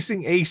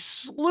facing a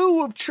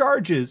slew of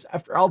charges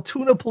after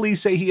Altoona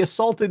police say he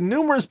assaulted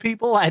numerous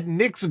people at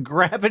Nick's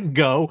Grab and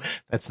Go.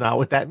 That's not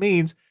what that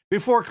means.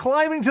 Before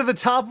climbing to the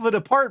top of an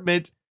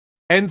apartment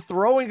and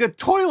throwing a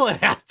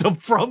toilet at them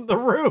from the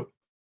roof.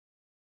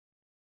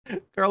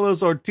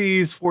 Carlos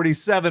Ortiz,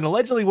 47,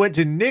 allegedly went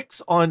to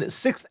Nick's on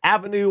 6th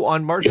Avenue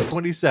on March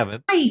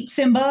 27th. Hi,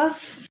 Simba.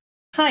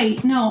 Hi.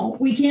 No,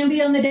 we can't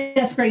be on the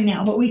desk right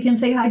now, but we can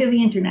say hi to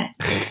the internet.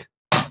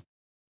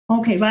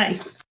 Okay, bye.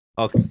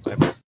 Okay.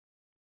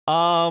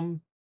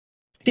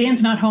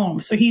 Dan's not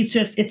home, so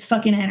it's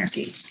fucking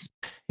anarchy.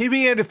 He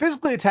began to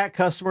physically attack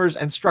customers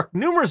and struck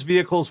numerous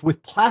vehicles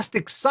with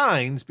plastic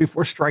signs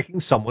before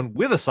striking someone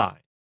with a sign.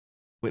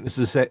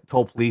 Witnesses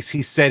told police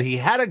he said he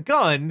had a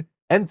gun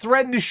and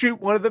threatened to shoot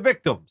one of the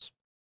victims.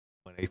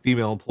 When a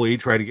female employee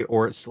tried to get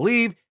Oritz to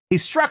leave, he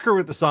struck her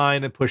with the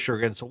sign and pushed her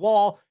against a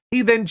wall.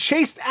 He then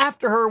chased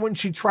after her when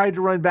she tried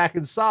to run back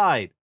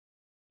inside.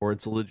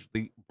 Oritz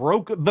allegedly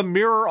broke the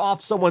mirror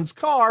off someone's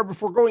car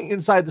before going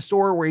inside the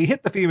store where he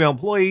hit the female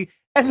employee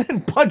and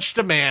then punched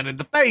a man in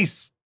the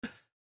face.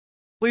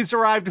 Police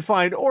arrive to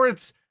find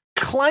Oritz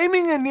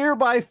climbing a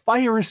nearby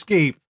fire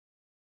escape.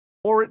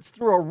 Oritz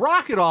threw a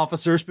rock at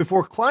officers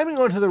before climbing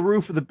onto the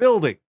roof of the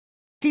building.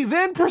 He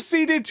then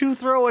proceeded to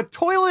throw a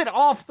toilet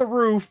off the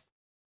roof,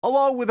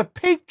 along with a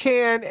paint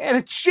can and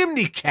a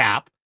chimney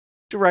cap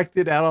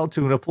directed at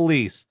Altoona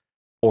police.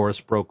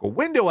 Oritz broke a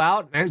window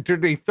out and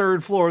entered the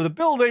third floor of the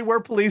building, where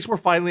police were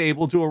finally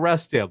able to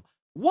arrest him.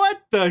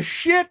 What the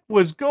shit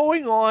was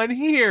going on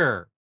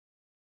here?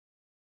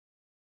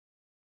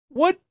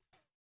 What?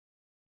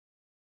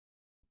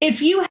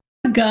 If you have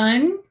a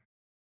gun,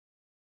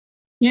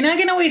 you're not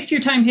going to waste your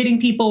time hitting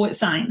people with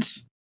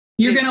signs.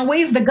 You're going to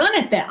wave the gun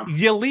at them.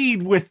 You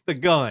lead with the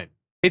gun.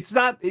 It's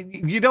not,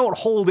 you don't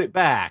hold it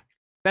back.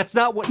 That's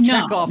not what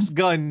Chekhov's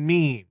gun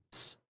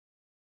means.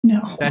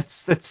 No.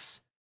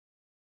 That's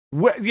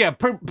yeah.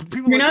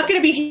 People You're not going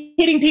to be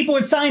hitting people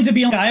with signs and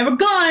being like, I have a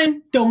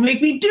gun. Don't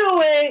make me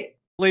do it.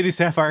 Lady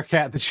Sapphire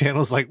Cat, the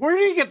channel is like, where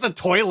do you get the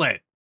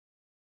toilet?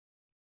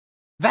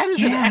 That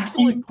is an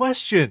excellent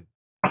question.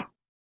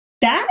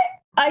 That,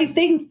 I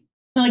think,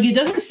 like, it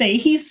doesn't say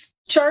he's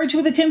charged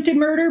with attempted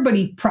murder, but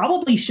he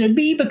probably should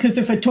be, because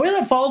if a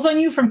toilet falls on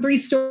you from 3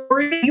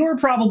 stories, you are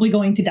probably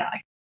going to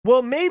die.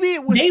 Well, maybe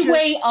it was. They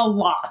weigh a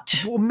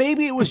lot. Well,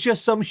 maybe it was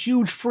just some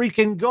huge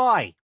freaking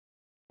guy.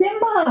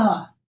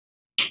 Simba.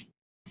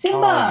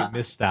 Oh, you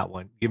missed that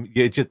one.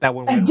 You just that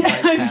one. Went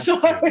right I'm past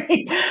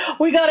sorry.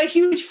 We got a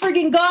huge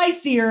friggin' guy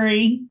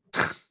theory.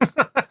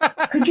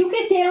 Could you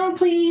get down,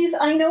 please?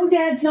 I know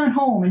Dad's not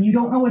home and you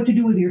don't know what to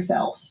do with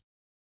yourself.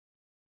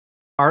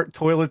 Aren't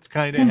toilets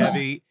kind of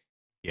heavy?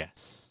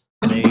 Yes.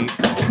 They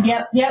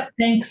are. Yep.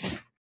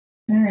 Thanks.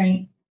 All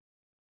right.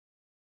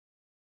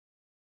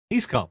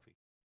 He's comfy.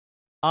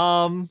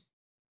 I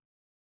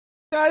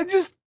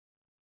just.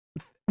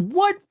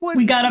 What was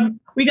we got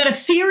a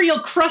serial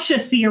crusher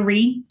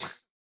theory.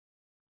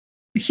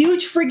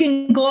 Huge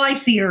friggin' guy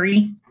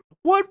theory.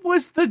 What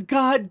was the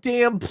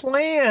goddamn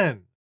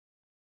plan?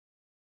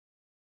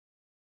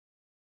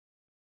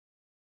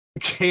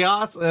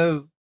 Chaos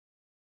as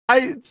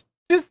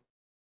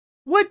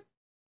what?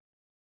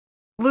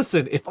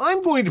 Listen, if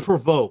I'm going to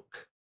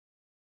provoke,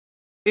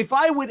 if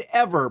I would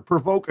ever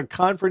provoke a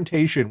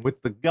confrontation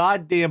with the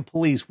goddamn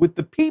police, with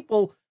the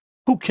people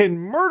who can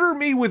murder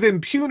me with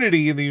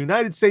impunity in the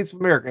United States of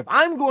America, if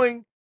I'm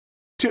going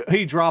to,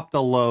 he dropped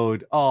a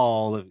load.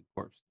 Oh, living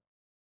corpse.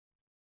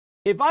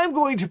 If I'm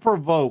going to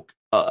provoke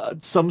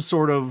some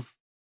sort of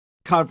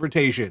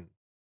confrontation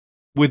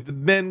with the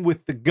men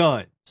with the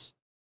guns,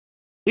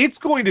 it's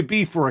going to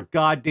be for a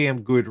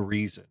goddamn good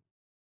reason.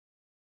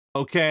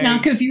 Okay.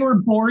 Not because you were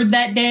bored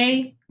that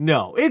day.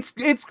 No, it's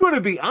going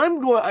to be. I'm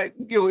going.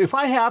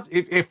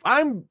 If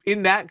I'm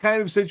in that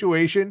kind of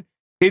situation,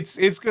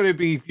 it's going to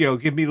be,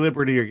 give me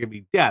liberty or give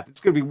me death.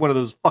 It's going to be one of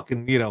those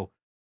fucking, the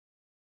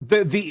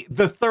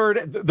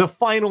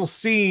final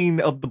scene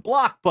of the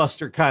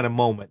blockbuster kind of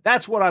moment.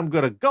 That's what I'm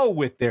going to go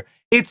with there.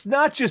 It's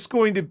not just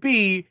going to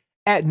be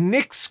at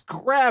Nick's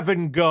Grab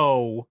and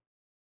Go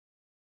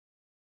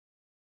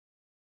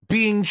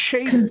being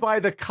chased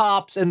by the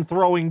cops and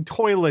throwing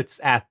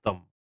toilets at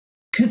them.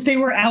 Because they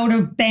were out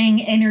of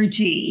bang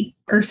energy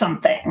or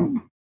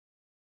something.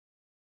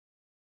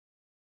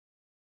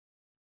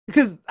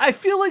 Because I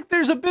feel like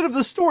there's a bit of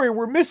the story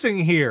we're missing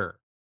here.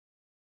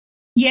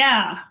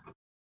 Yeah.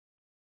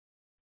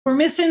 We're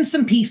missing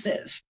some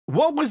pieces.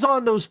 What was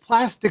on those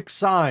plastic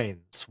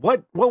signs?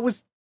 What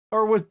was,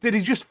 did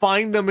he just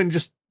find them and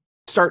just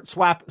start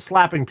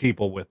slapping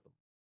people with them?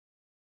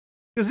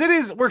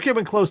 Because we're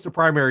getting close to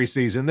primary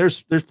season.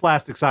 There's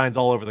plastic signs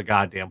all over the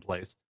goddamn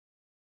place.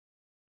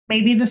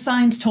 Maybe the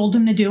signs told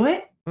him to do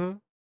it?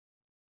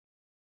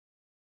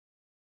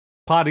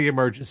 Potty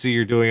emergency,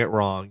 you're doing it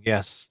wrong.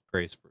 Yes,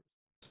 Grace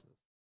Bruce.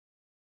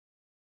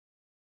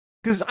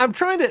 Because I'm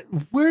trying to,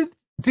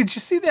 did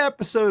you see the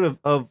episode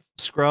of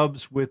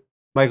Scrubs with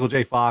Michael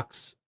J.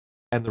 Fox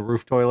and the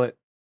roof toilet?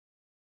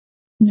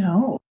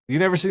 No. You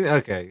never seen it?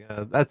 Okay,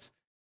 that's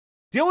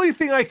the only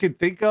thing I could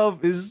think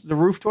of is the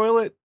roof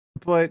toilet.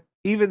 But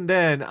even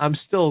then, I'm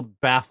still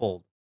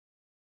baffled.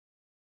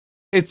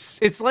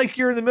 It's like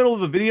you're in the middle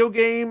of a video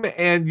game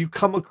and you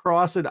come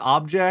across an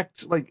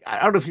object. Like,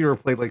 I don't know if you ever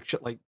played like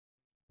shit like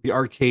the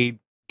arcade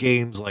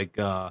games, like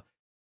the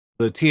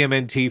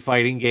TMNT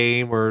fighting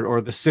game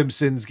or the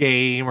Simpsons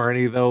game or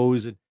any of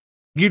those. And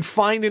you'd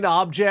find an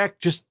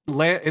object just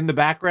in the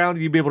background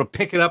and you'd be able to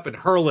pick it up and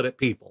hurl it at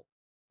people,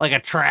 like a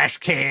trash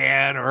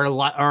can or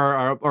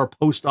a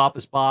post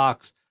office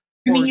box.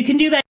 I mean, you can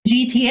do that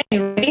in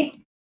GTA, right?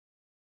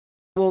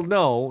 Well,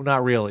 no,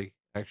 not really.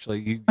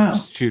 Actually, you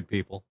just shoot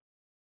people.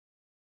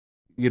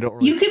 You don't.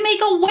 Really... You can make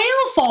a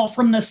whale fall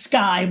from the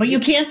sky, but you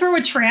can't throw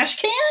a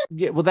trash can.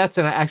 Yeah, well,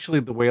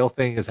 actually the whale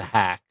thing is a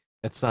hack.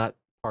 That's not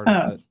part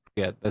of it.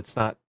 Yeah, that's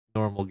not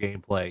normal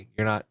gameplay.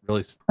 You're not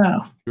really.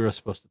 You're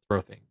supposed to throw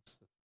things.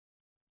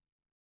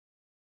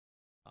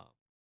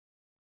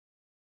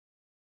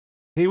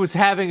 He was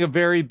having a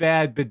very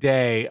bad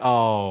bidet.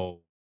 Oh.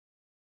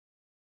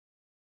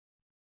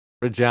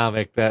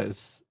 Rajamik, that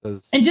is...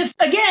 And just,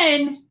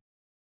 again,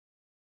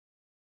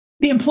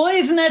 The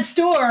employees in that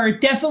store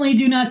definitely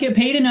do not get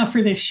paid enough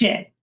for this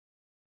shit.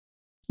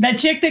 That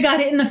chick that got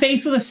hit in the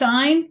face with a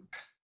sign,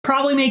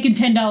 probably making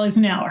 $10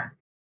 an hour.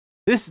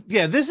 This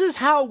is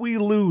how we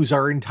lose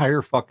our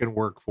entire fucking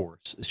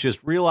workforce. It's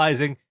just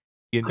realizing,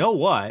 you know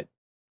what?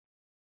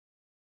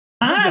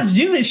 I don't have to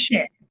do this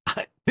shit.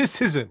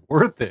 This isn't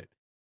worth it.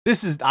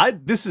 This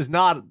is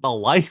not the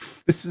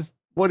life. This is,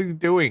 what are you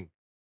doing?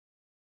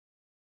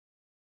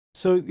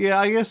 So yeah,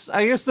 I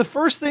guess the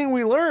first thing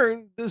we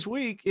learned this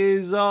week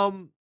is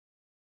in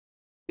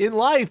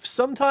life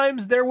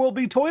sometimes there will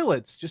be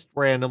toilets just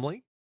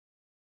randomly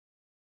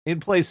in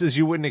places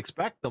you wouldn't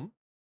expect them.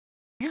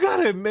 You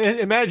gotta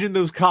imagine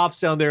those cops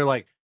down there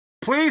like,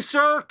 please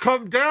sir,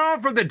 come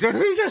down from the, did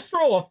he just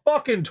throw a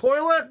fucking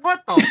toilet?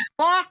 What the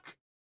fuck?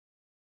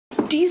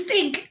 Do you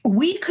think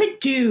we could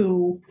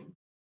do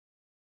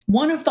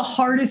one of the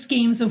hardest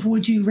games of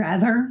Would You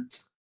Rather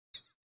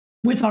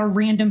with our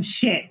random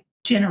shit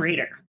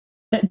generator?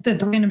 The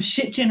random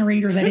shit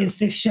generator that is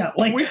this show.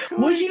 Like,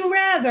 would you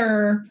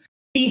rather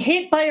be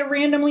hit by a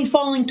randomly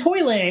falling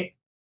toilet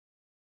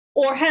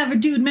or have a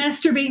dude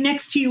masturbate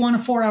next to you on a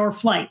 4-hour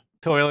flight?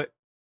 Toilet.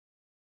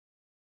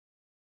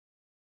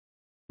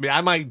 I mean,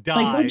 I might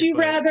die. Like,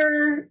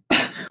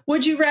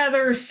 would you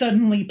rather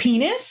suddenly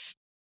penis?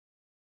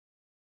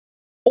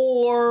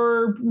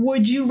 Or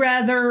would you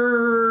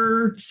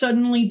rather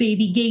suddenly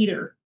baby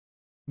gator?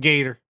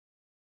 Gator.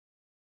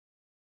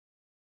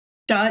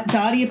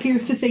 Dottie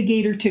appears to say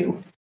gator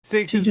too.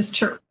 See, she just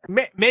chirped.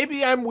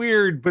 Maybe I'm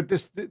weird, but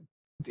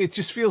it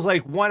just feels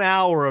like 1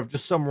 hour of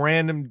just some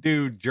random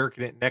dude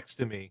jerking it next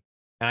to me,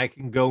 and I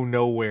can go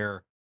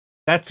nowhere.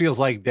 That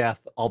feels like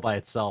death all by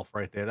itself,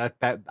 right there.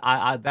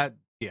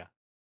 Yeah.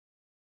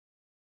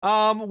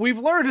 We've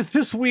learned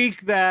this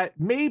week that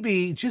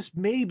maybe, just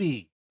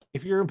maybe,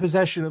 if you're in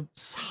possession of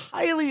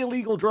highly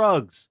illegal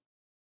drugs,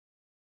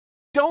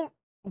 don't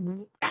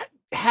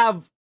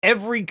have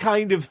every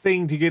kind of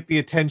thing to get the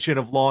attention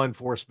of law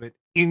enforcement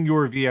in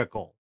your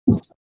vehicle.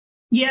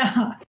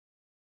 Yeah.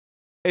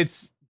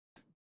 It's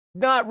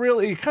not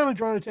really kind of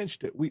drawing attention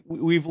to it.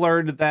 We've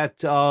learned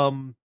that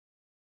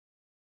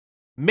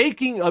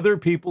making other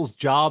people's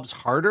jobs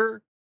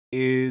harder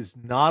is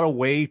not a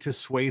way to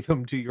sway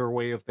them to your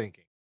way of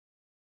thinking.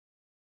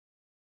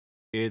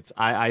 It's,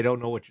 I don't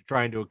know what you're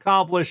trying to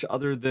accomplish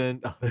other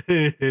than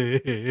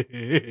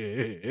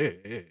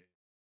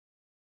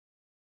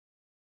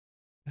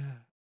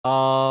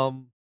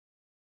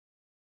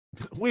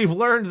we've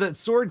learned that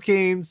sword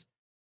canes,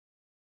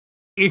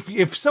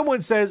 if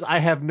someone says I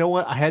had no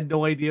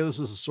idea this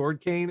was a sword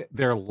cane,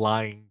 they're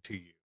lying to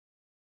you.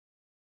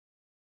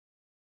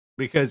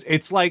 Because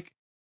it's like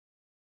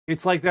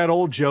that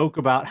old joke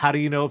about how do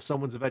you know if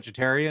someone's a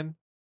vegetarian?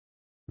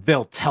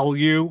 They'll tell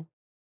you.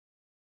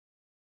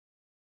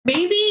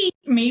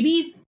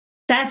 Maybe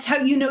that's how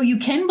you know you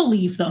can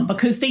believe them,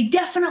 because they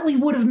definitely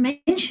would have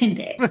mentioned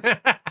it.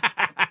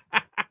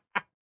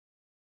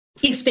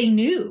 If they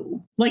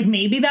knew. Like,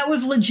 maybe that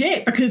was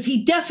legit, because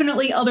he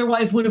definitely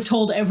otherwise would have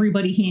told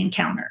everybody he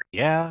encountered.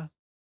 Yeah.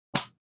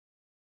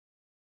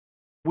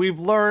 We've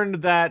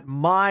learned that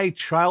my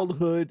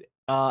childhood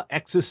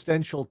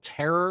existential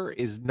terror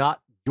is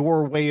not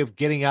your way of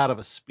getting out of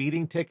a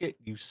speeding ticket,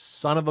 you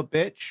son of a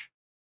bitch.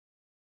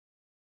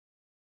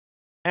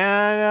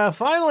 And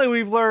finally,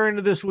 we've learned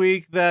this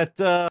week that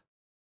there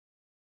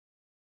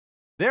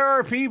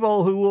are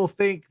people who will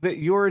think that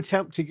your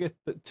attempt to get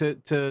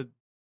to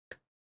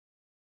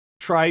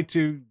try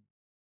to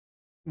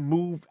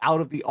move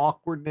out of the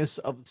awkwardness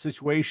of the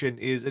situation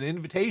is an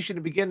invitation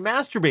to begin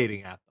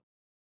masturbating at them.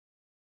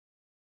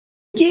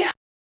 Yeah.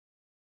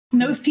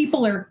 And those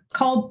people are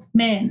called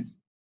men.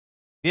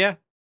 Yeah.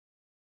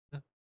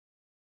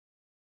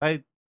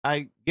 Yeah.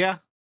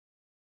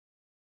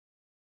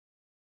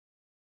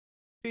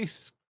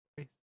 Jesus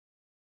Christ.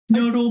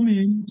 Not all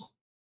men.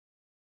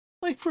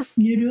 Like for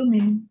not all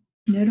men.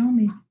 Not all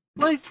men.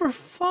 Like for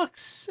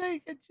fuck's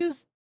sake, it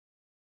just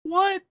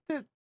what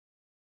the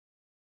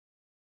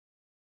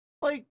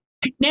like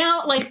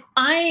now, like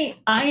I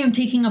am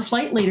taking a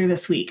flight later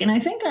this week, and I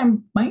think I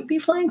might be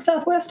flying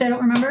Southwest. I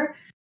don't remember.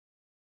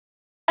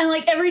 And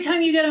like every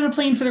time you get on a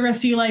plane for the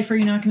rest of your life, are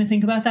you not going to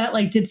think about that?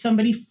 Like, did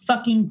somebody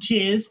fucking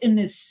jizz in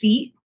this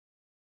seat?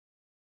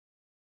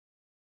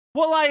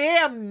 Well, I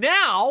am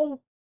now.